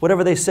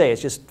 Whatever they say,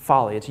 it's just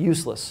folly. It's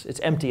useless. It's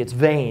empty. It's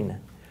vain.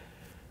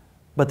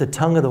 But the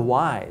tongue of the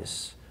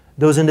wise,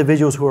 those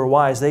individuals who are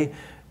wise, they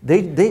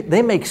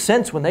make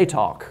sense when they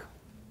talk.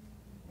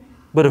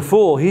 But a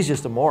fool, he's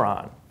just a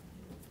moron.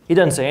 He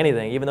doesn't say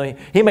anything, even though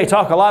he may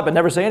talk a lot but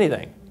never say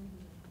anything.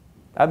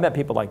 I've met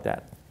people like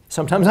that.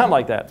 Sometimes I'm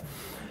like that.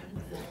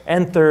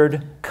 And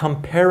third,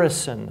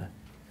 comparison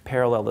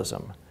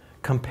parallelism.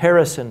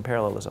 Comparison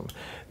parallelism.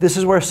 This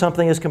is where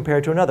something is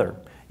compared to another,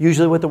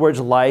 usually with the words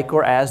like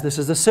or as. This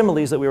is the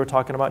similes that we were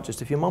talking about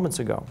just a few moments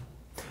ago.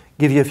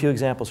 Give you a few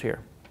examples here.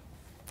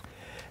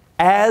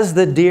 As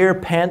the deer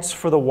pants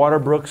for the water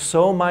brook,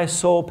 so my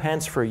soul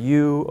pants for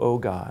you, O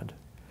God.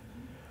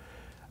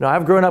 Now,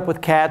 I've grown up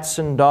with cats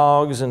and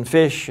dogs and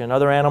fish and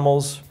other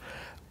animals.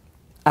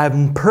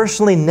 I've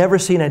personally never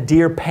seen a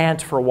deer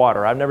pant for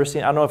water. I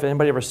don't know if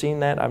anybody ever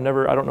seen that. I've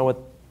never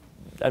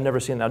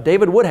seen that. Now,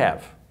 David would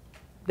have.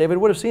 David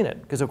would have seen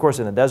it, because of course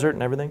in the desert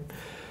and everything.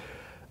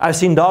 I've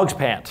seen dogs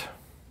pant.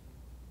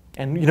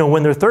 And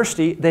when they're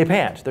thirsty, they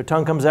pant. Their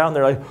tongue comes out and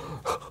they're like,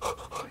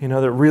 they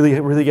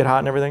really get hot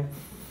and everything.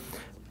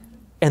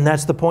 And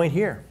that's the point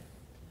here.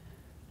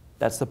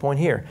 That's the point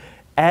here.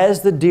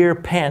 As the deer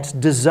pants,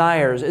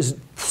 desires, is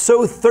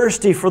so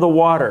thirsty for the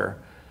water,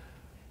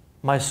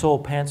 my soul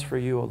pants for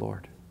you, O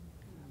Lord.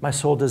 My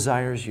soul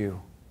desires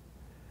you.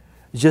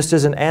 Just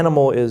as an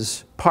animal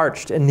is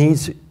parched and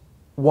needs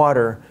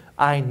water,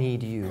 I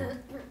need you.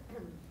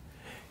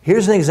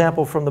 Here's an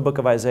example from the book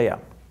of Isaiah.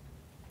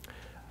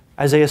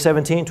 Isaiah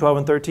 17, 12,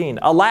 and 13.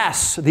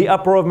 Alas, the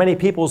uproar of many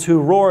peoples who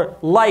roar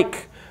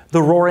like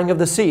the roaring of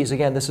the seas.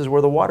 Again, this is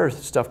where the water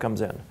stuff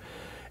comes in.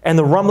 And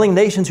the rumbling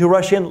nations who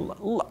rush in,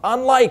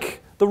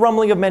 unlike the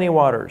rumbling of many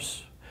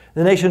waters.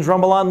 The nations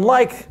rumble on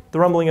like the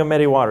rumbling of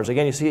many waters.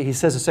 Again, you see, he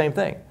says the same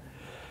thing.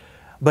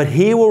 But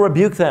he will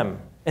rebuke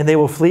them, and they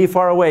will flee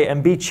far away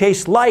and be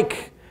chased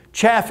like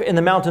chaff in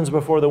the mountains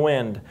before the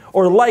wind,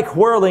 or like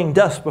whirling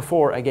dust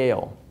before a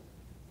gale.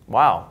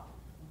 Wow.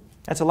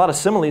 That's a lot of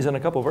similes in a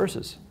couple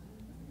verses.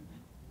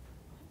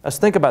 Let's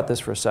think about this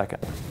for a second.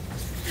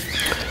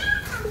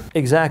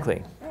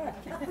 Exactly.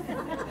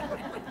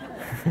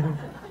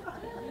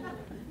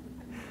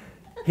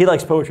 He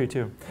likes poetry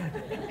too.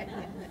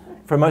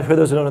 For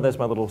those who don't know, that's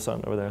my little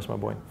son over there. That's my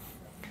boy.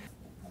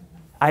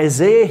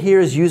 Isaiah here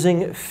is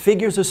using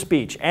figures of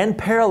speech and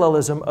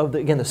parallelism of,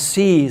 the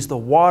seas, the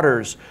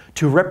waters,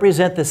 to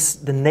represent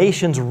the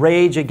nation's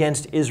rage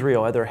against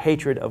Israel and their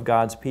hatred of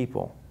God's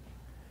people.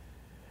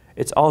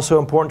 It's also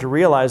important to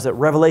realize that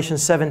Revelation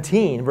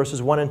 17,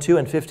 verses 1 and 2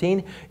 and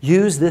 15,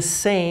 use this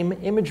same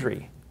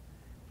imagery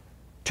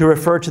to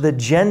refer to the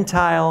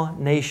Gentile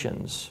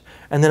nations.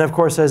 And then, of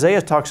course,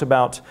 Isaiah talks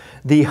about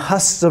the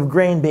husks of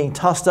grain being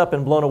tossed up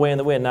and blown away in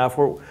the wind. Now, if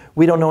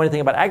we don't know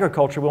anything about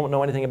agriculture, we won't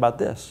know anything about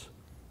this.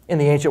 In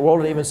the ancient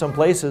world, and even some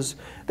places,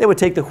 they would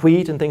take the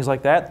wheat and things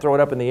like that, throw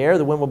it up in the air,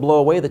 the wind would blow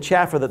away the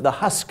chaff or the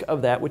husk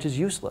of that, which is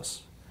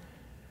useless.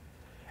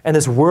 And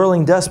this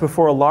whirling dust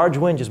before a large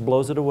wind just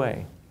blows it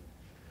away.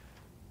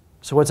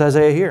 So what's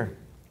Isaiah here?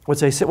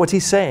 What's he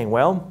saying?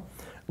 Well,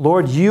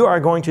 Lord, you are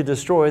going to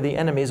destroy the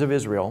enemies of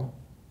Israel,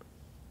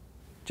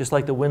 just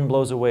like the wind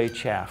blows away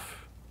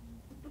chaff.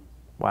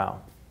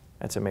 Wow,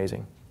 that's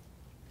amazing.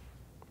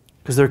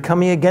 Because they're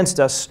coming against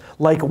us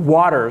like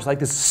waters, like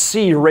this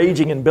sea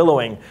raging and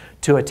billowing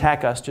to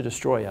attack us, to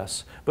destroy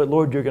us. But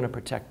Lord, you're going to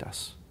protect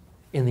us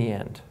in the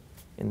end.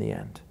 In the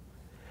end.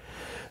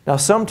 Now,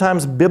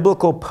 sometimes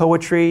biblical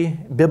poetry,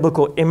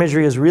 biblical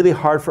imagery is really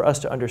hard for us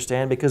to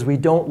understand because we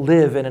don't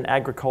live in an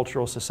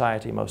agricultural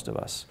society, most of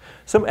us.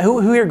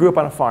 Who here grew up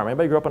on a farm?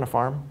 Anybody grew up on a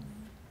farm?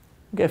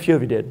 Okay, a few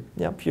of you did.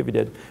 Yeah, a few of you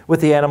did.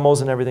 With the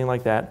animals and everything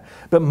like that.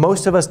 But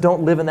most of us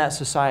don't live in that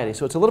society.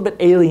 So it's a little bit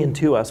alien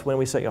to us when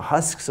we say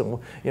husks and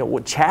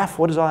chaff.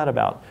 What is all that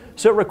about?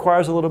 So it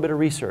requires a little bit of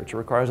research. It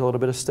requires a little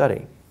bit of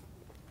study.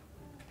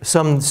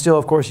 Some still,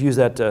 of course, use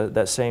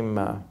that same,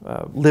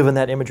 live in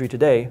that imagery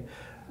today.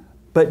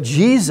 But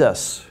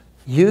Jesus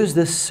used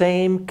this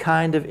same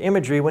kind of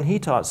imagery when he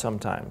taught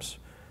sometimes.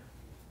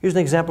 Here's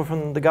an example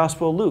from the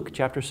Gospel of Luke,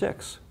 chapter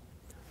 6,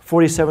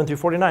 47 through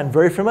 49.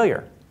 Very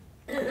familiar.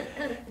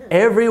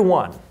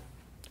 Everyone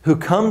who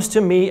comes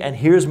to me and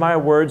hears my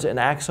words and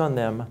acts on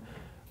them,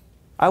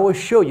 I will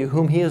show you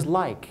whom he is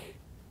like.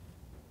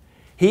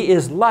 He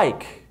is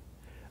like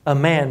a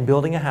man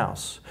building a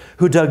house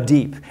who dug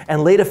deep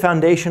and laid a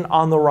foundation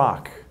on the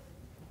rock.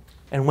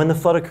 And when the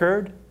flood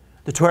occurred,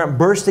 the torrent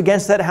burst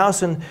against that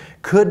house and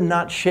could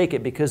not shake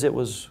it because it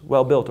was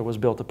well built or was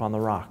built upon the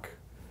rock.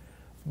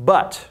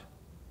 But,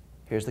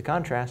 here's the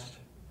contrast.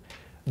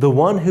 The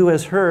one who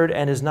has heard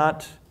and is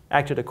not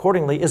acted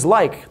accordingly is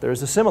like,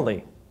 there's a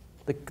simile,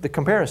 the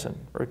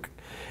comparison,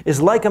 is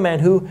like a man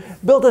who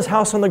built his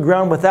house on the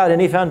ground without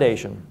any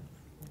foundation.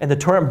 And the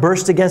torrent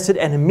burst against it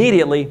and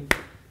immediately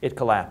it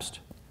collapsed.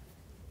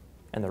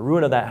 And the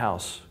ruin of that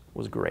house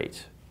was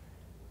great.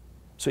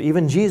 So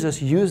even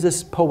Jesus used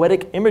this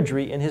poetic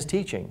imagery in his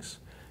teachings.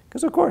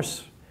 Because of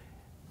course,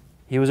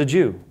 he was a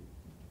Jew.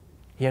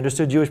 He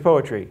understood Jewish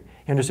poetry.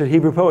 He understood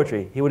Hebrew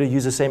poetry. He would have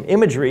used the same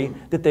imagery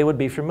that they would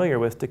be familiar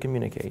with to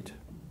communicate.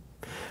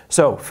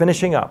 So,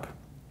 finishing up,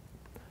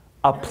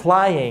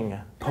 applying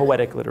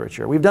poetic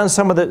literature. We've done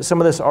some of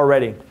this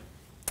already,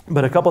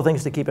 but a couple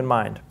things to keep in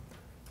mind.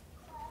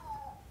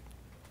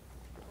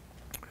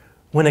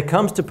 When it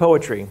comes to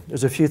poetry,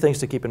 there's a few things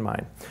to keep in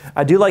mind.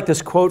 I do like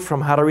this quote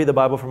from How to Read the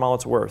Bible from All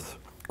It's Worth.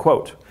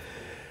 Quote,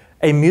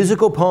 "A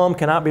musical poem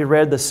cannot be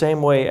read the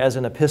same way as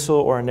an epistle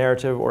or a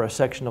narrative or a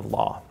section of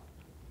law.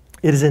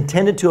 It is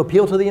intended to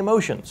appeal to the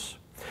emotions,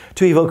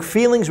 to evoke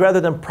feelings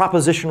rather than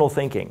propositional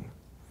thinking,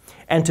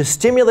 and to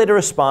stimulate a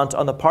response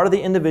on the part of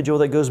the individual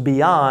that goes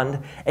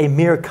beyond a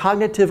mere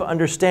cognitive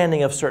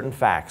understanding of certain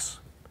facts.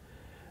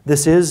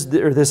 This,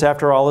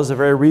 after all, is the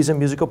very reason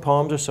musical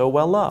poems are so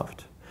well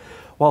loved.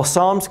 While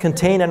psalms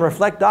contain and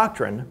reflect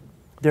doctrine,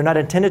 they're not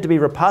intended to be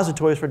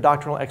repositories for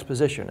doctrinal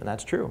exposition," and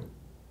that's true.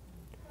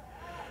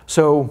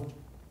 So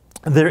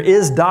there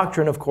is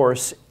doctrine, of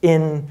course,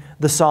 in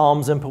the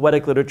Psalms and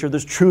poetic literature.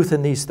 There's truth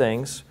in these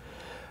things.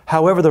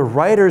 However, the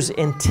writers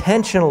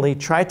intentionally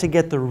try to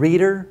get the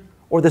reader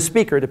or the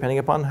speaker, depending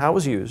upon how it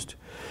was used,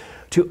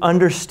 to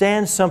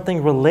understand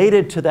something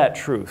related to that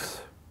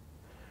truth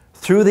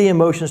through the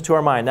emotions to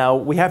our mind. Now,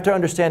 we have to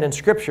understand in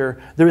Scripture,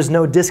 there is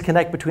no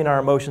disconnect between our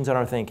emotions and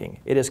our thinking.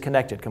 It is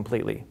connected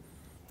completely.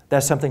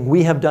 That's something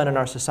we have done in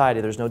our society.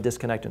 There's no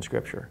disconnect in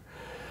Scripture.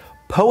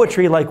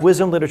 Poetry, like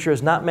wisdom literature,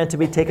 is not meant to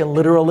be taken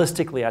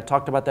literalistically. I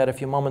talked about that a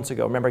few moments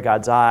ago. Remember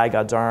God's eye,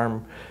 God's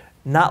arm.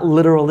 Not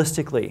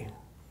literalistically.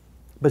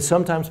 But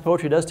sometimes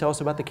poetry does tell us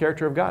about the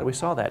character of God. We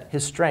saw that.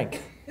 His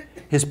strength,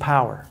 His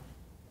power.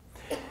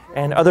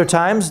 And other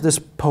times, this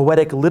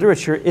poetic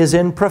literature is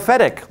in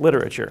prophetic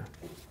literature.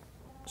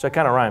 So it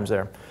kind of rhymes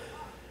there.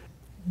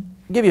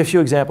 give you a few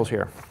examples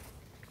here.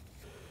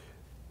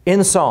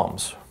 In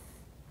Psalms,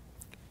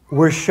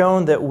 we're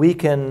shown that we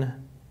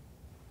can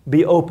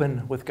be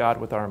open with God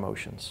with our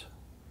emotions.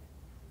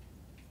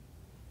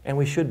 And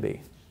we should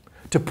be.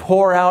 To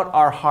pour out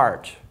our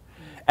heart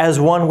as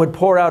one would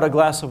pour out a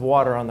glass of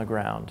water on the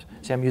ground.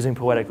 See, I'm using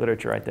poetic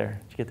literature right there.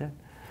 Did you get that?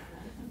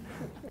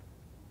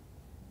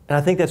 And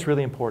I think that's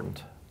really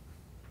important.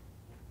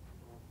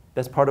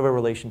 That's part of a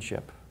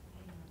relationship.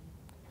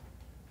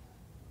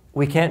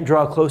 We can't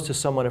draw close to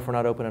someone if we're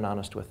not open and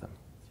honest with them.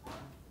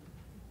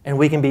 And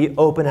we can be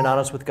open and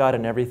honest with God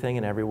in everything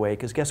and every way,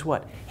 because guess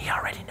what? He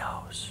already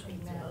knows.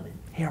 Amen.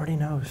 He already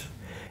knows.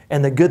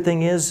 And the good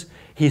thing is,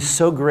 He's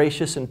so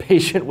gracious and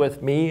patient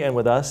with me and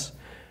with us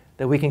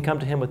that we can come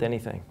to Him with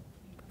anything,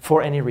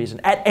 for any reason,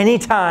 at any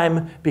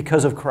time,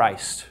 because of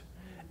Christ.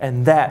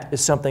 And that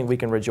is something we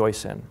can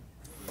rejoice in.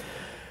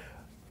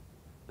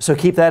 So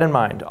keep that in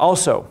mind.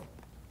 Also,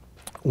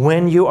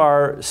 when you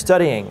are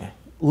studying,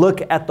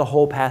 look at the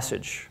whole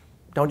passage.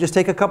 Don't just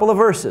take a couple of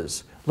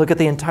verses. Look at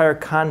the entire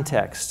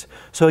context.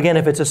 So again,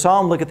 if it's a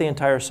psalm, look at the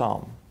entire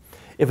psalm.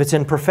 If it's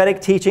in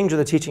prophetic teachings or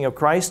the teaching of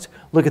Christ,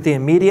 look at the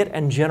immediate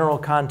and general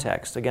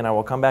context. Again, I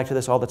will come back to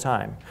this all the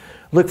time.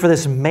 Look for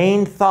this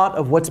main thought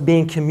of what's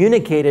being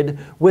communicated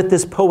with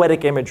this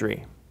poetic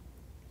imagery.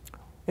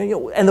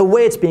 And the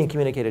way it's being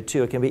communicated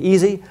too. It can be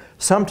easy.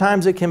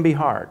 Sometimes it can be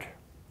hard.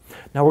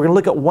 Now we're going to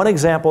look at one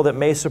example that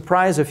may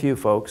surprise a few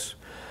folks,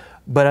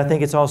 but I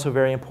think it's also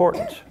very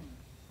important.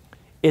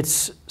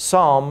 It's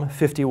Psalm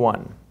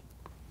 51,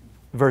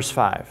 verse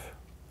 5.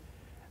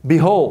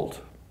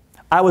 Behold,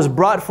 I was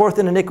brought forth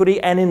in iniquity,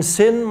 and in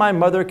sin my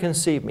mother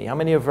conceived me. How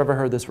many have ever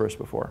heard this verse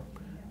before?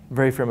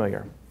 Very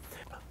familiar.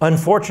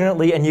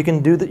 Unfortunately, and you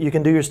can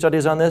do your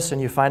studies on this, and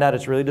you find out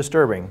it's really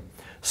disturbing.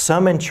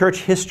 Some in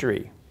church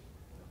history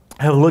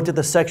have looked at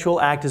the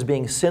sexual act as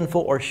being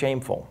sinful or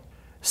shameful.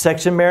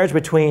 Sex in marriage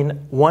between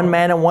one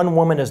man and one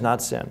woman is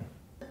not sin.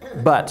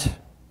 But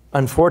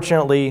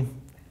unfortunately,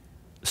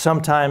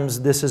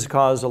 sometimes this has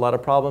caused a lot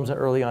of problems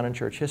early on in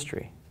church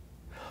history.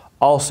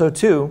 Also,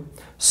 too,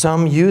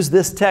 some use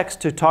this text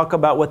to talk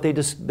about what they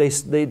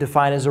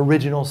define as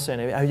original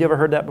sin. Have you ever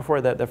heard that before,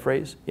 that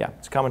phrase? Yeah,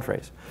 it's a common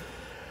phrase.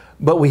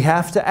 But we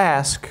have to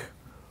ask,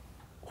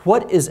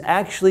 what is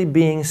actually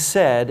being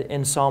said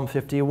in Psalm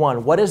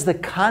 51? What is the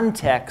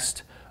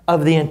context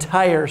of the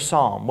entire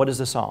psalm? What is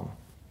the psalm?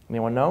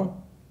 Anyone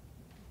know?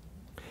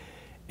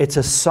 It's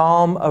a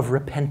psalm of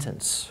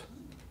repentance.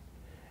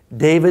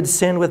 David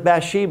sinned with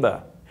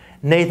Bathsheba.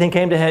 Nathan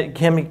came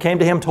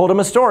to him, told him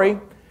a story,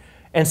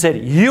 and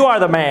said, "You are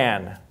the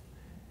man."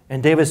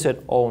 And David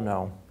said, "Oh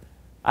no,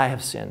 I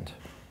have sinned.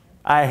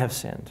 I have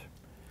sinned."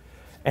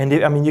 And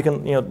I mean, you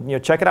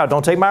can check it out.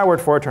 Don't take my word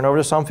for it. Turn over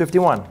to Psalm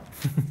 51.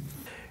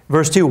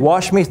 Verse 2,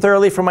 wash me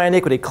thoroughly from my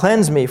iniquity.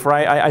 Cleanse me, for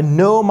I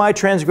know my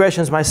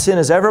transgressions. My sin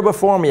is ever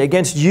before me.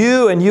 Against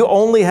you and you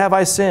only have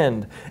I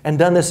sinned and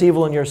done this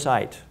evil in your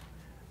sight.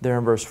 There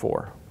in verse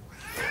 4.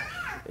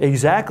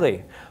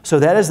 Exactly. So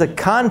that is the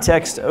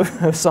context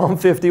of Psalm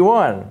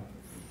 51.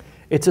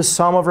 It's a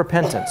psalm of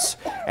repentance.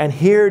 And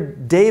here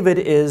David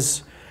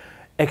is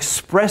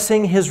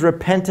expressing his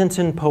repentance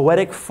in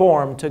poetic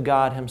form to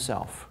God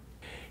Himself.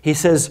 He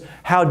says,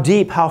 how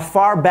deep, how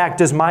far back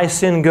does my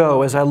sin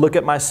go as I look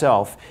at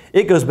myself?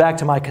 It goes back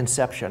to my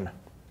conception.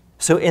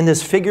 So in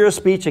this figure of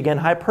speech, again,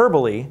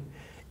 hyperbole,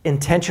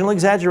 intentional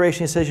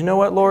exaggeration, he says, you know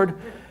what, Lord?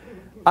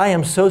 I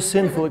am so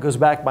sinful it goes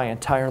back my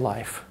entire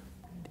life,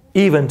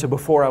 even to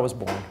before I was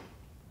born.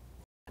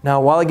 Now,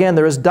 while again,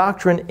 there is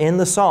doctrine in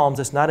the Psalms,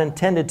 it's not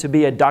intended to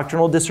be a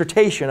doctrinal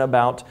dissertation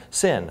about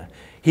sin.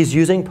 He's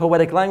using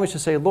poetic language to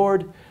say,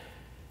 Lord,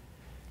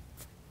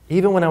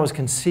 even when I was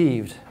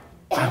conceived,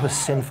 I was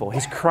sinful.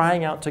 He's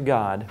crying out to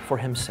God for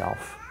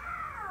himself,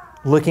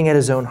 looking at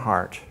his own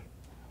heart,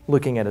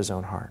 looking at his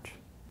own heart.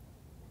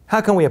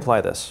 How can we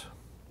apply this?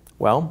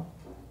 Well,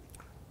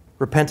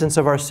 repentance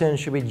of our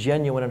sins should be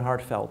genuine and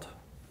heartfelt.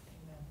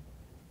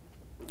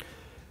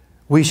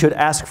 We should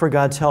ask for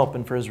God's help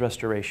and for His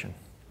restoration.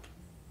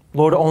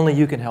 Lord, only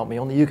You can help me.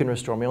 Only You can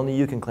restore me. Only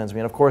You can cleanse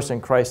me. And of course,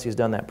 in Christ, He's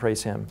done that.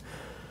 Praise Him.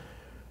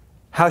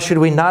 How should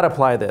we not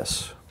apply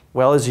this?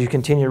 Well, as you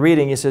continue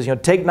reading, he says,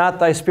 take not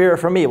thy spirit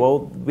from me. Well,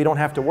 we don't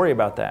have to worry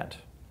about that.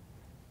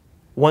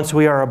 Once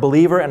we are a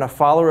believer and a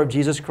follower of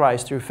Jesus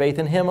Christ through faith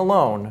in Him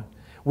alone,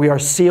 we are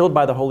sealed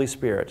by the Holy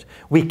Spirit.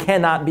 We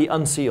cannot be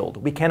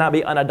unsealed. We cannot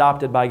be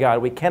unadopted by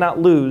God. We cannot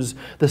lose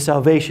the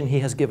salvation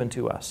He has given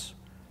to us.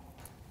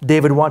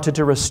 David wanted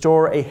to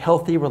restore a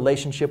healthy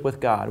relationship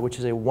with God, which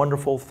is a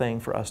wonderful thing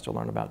for us to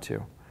learn about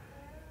too.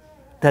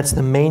 That's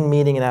the main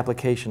meaning and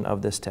application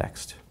of this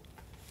text.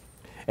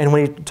 And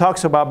when he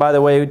talks about, by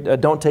the way,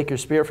 don't take your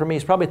spirit from me,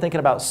 he's probably thinking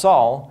about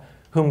Saul,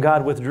 whom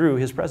God withdrew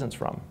His presence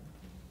from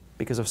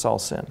because of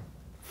Saul's sin.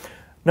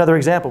 Another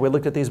example, we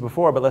looked at these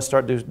before, but let's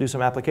start to do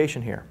some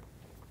application here.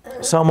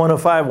 Psalm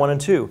 105, 1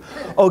 and 2.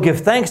 Oh,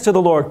 give thanks to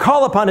the Lord,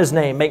 call upon His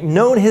name, make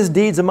known His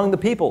deeds among the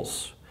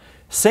peoples.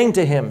 Sing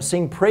to Him,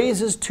 sing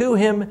praises to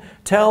Him,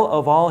 tell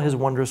of all His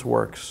wondrous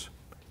works.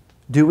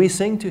 Do we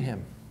sing to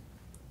Him?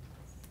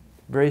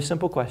 Very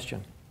simple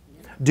question.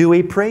 Do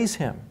we praise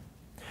Him?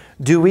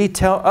 Do we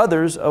tell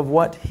others of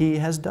what He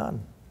has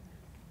done?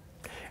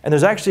 And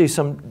there's actually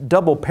some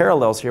double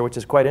parallels here, which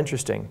is quite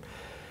interesting.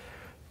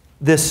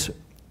 This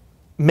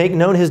make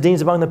known His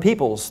deeds among the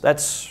peoples,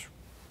 that's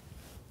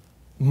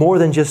more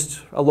than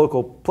just a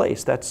local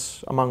place.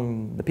 That's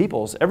among the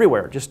peoples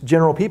everywhere, just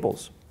general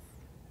peoples.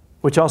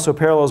 Which also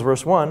parallels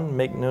verse 1,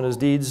 make known His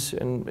deeds,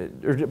 and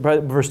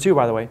verse 2,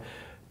 by the way,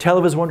 tell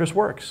of His wondrous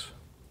works.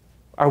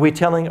 Are we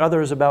telling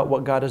others about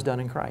what God has done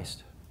in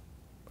Christ?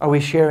 Are we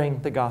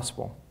sharing the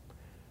gospel?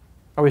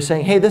 Are we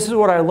saying, hey, this is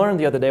what I learned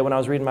the other day when I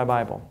was reading my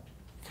Bible?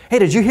 Hey,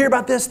 did you hear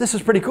about this? This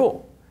is pretty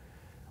cool.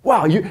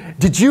 Wow,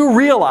 did you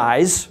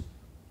realize,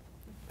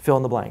 fill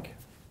in the blank.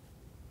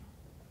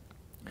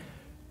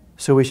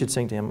 So we should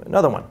sing to Him.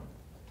 Another one.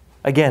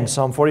 Again,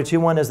 Psalm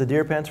 42:1, as the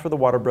deer pants for the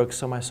water brooks,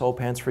 so my soul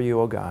pants for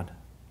you, O God.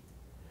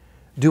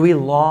 Do we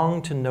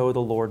long to know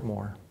the Lord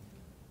more?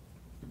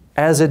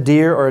 As a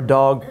deer or a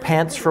dog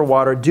pants for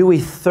water, do we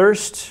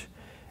thirst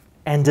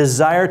and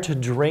desire to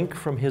drink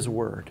from His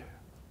word?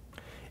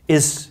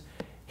 Is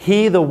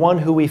He the one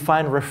who we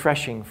find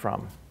refreshing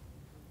from?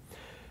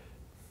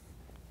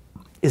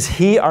 Is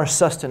He our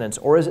sustenance,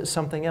 or is it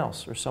something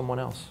else or someone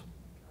else?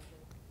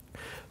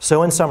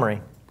 So in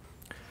summary,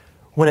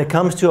 when it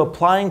comes to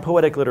applying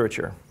poetic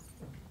literature,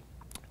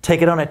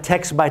 take it on a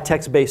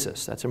text-by-text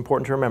basis. That's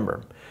important to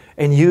remember.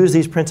 And use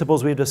these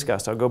principles we've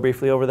discussed. I'll go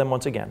briefly over them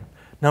once again.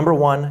 Number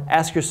one,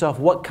 ask yourself,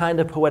 what kind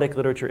of poetic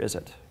literature is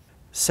it?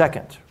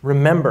 Second,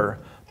 remember,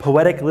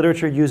 poetic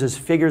literature uses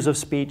figures of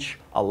speech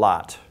a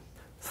lot.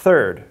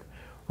 Third,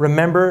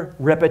 remember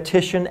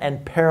repetition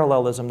and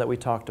parallelism that we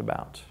talked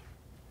about.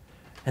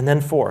 And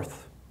then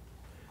fourth,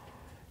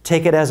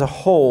 take it as a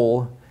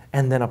whole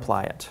and then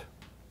apply it.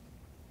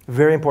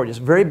 Very important,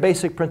 just very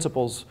basic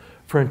principles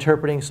for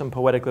interpreting some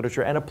poetic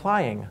literature and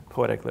applying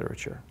poetic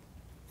literature.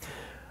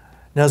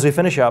 Now, as we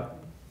finish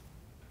up,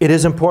 it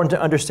is important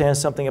to understand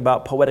something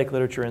about poetic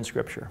literature in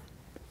Scripture.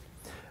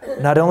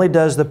 Not only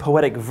does the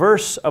poetic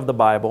verse of the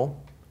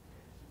Bible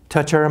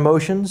touch our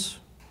emotions,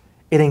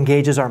 it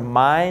engages our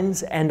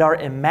minds and our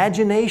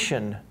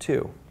imagination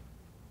too.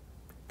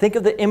 Think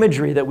of the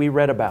imagery that we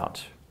read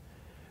about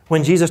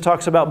when Jesus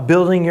talks about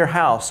building your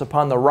house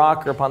upon the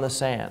rock or upon the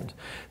sand.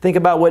 Think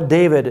about what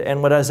David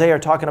and what Isaiah are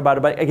talking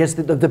about against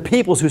the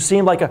peoples who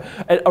seem like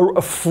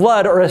a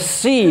flood or a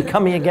sea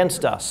coming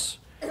against us.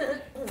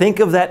 Think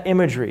of that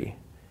imagery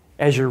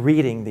as you're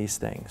reading these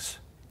things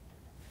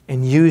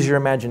and use your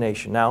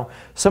imagination. Now,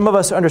 some of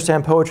us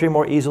understand poetry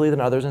more easily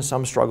than others and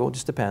some struggle, it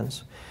just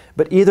depends.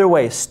 But either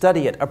way,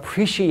 study it,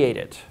 appreciate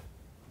it,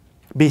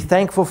 be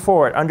thankful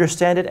for it,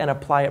 understand it, and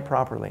apply it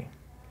properly.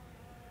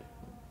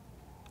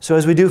 So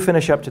as we do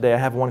finish up today, I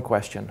have one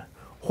question.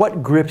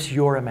 What grips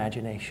your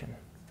imagination?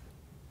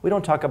 We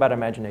don't talk about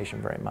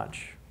imagination very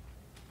much.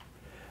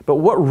 But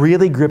what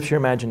really grips your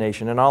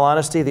imagination? In all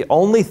honesty, the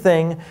only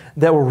thing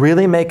that will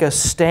really make us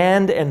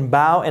stand and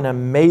bow in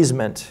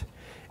amazement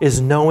is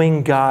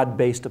knowing God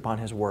based upon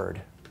His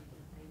Word.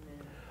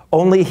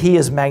 Only He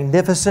is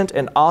magnificent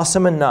and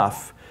awesome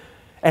enough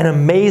and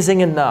amazing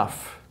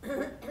enough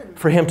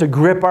for Him to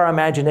grip our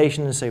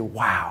imagination and say,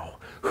 wow,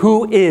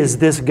 who is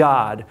this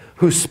God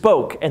who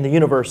spoke and the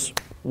universe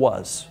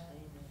was?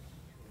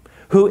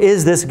 Who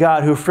is this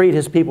God who freed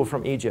His people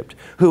from Egypt?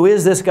 Who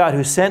is this God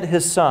who sent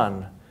His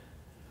Son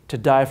to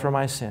die for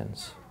my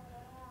sins,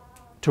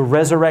 to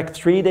resurrect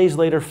 3 days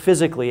later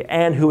physically,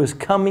 and who is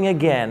coming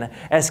again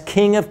as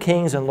King of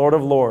Kings and Lord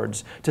of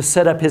Lords to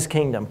set up His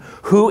kingdom?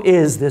 Who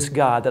is this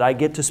God that I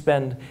get to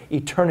spend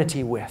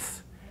eternity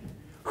with?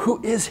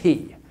 Who is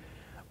He?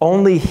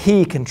 Only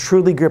He can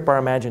truly grip our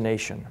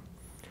imagination.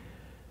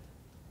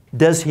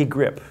 Does He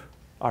grip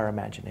our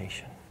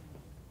imagination?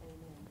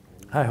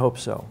 I hope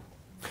so.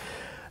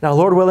 Now,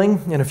 Lord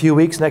willing, in a few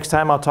weeks, next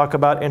time I'll talk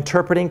about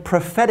interpreting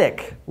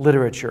prophetic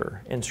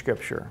literature in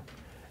Scripture.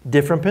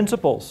 Different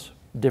principles,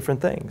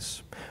 different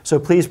things. So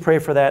please pray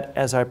for that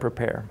as I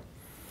prepare.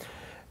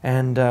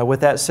 And with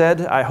that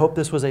said, I hope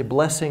this was a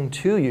blessing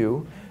to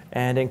you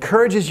and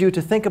encourages you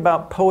to think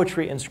about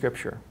poetry in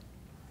Scripture.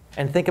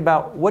 And think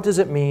about what does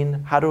it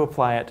mean, how to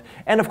apply it,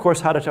 and of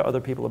course, how to tell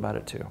other people about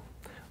it too.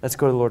 Let's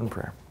go to the Lord in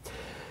prayer.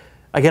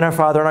 Again, our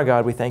Father and our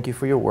God, we thank You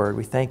for Your Word.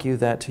 We thank You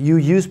that You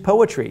use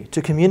poetry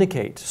to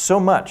communicate so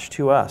much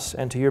to us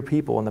and to Your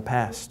people in the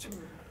past.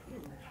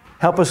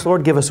 Help us,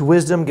 Lord, give us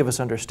wisdom, give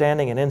us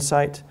understanding and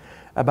insight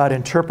about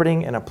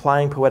interpreting and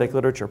applying poetic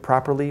literature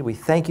properly. We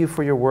thank You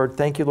for Your Word.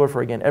 Thank You, Lord,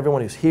 for, again,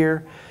 everyone who's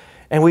here.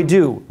 And we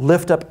do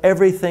lift up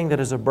everything that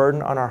is a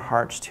burden on our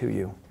hearts to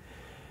You.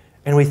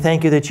 And we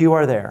thank You that You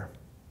are there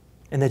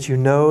and that You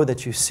know,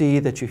 that You see,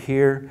 that You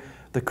hear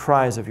the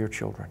cries of Your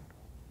children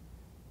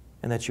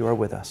and that You are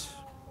with us.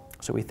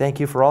 So we thank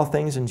You for all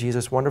things in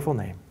Jesus' wonderful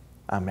name.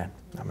 Amen.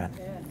 Amen.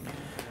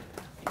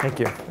 Thank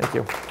you. Thank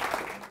you.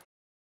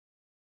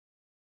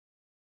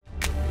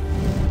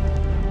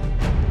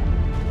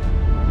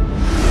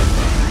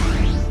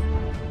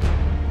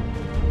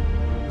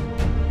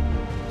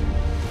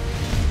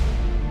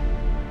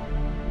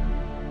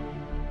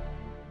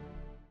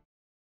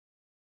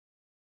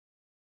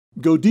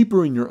 Go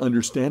deeper in your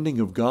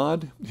understanding of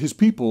God, His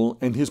people,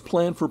 and His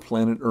plan for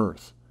planet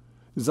Earth.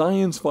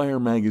 Zion's Fire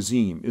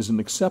magazine is an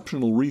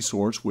exceptional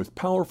resource with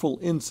powerful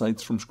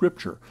insights from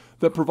Scripture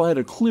that provide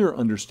a clear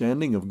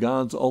understanding of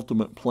God's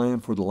ultimate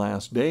plan for the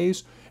last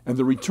days and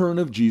the return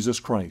of Jesus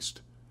Christ.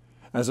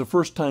 As a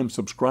first-time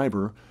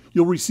subscriber,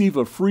 you'll receive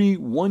a free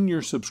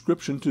one-year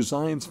subscription to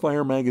Zion's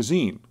Fire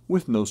magazine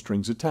with no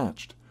strings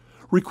attached.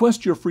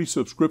 Request your free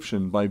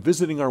subscription by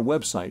visiting our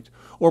website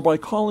or by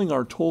calling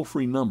our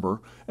toll-free number,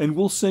 and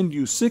we'll send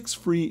you 6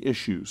 free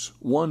issues,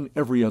 one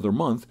every other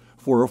month,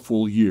 for a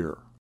full year.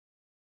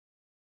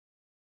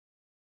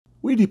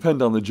 We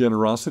depend on the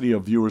generosity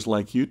of viewers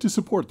like you to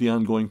support the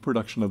ongoing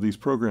production of these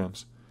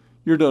programs.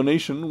 Your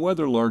donation,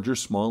 whether large or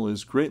small,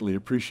 is greatly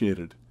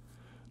appreciated.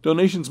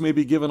 Donations may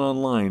be given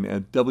online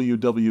at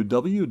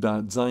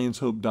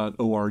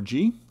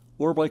www.zionshope.org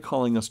or by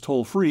calling us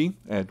toll-free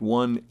at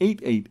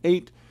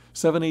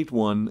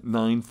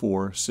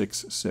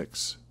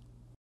 1-888-781-9466.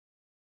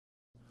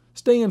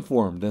 Stay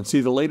informed and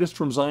see the latest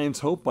from Zion's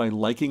Hope by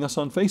liking us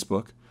on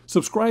Facebook,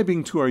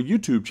 subscribing to our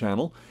YouTube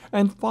channel,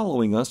 and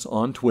following us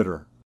on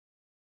Twitter.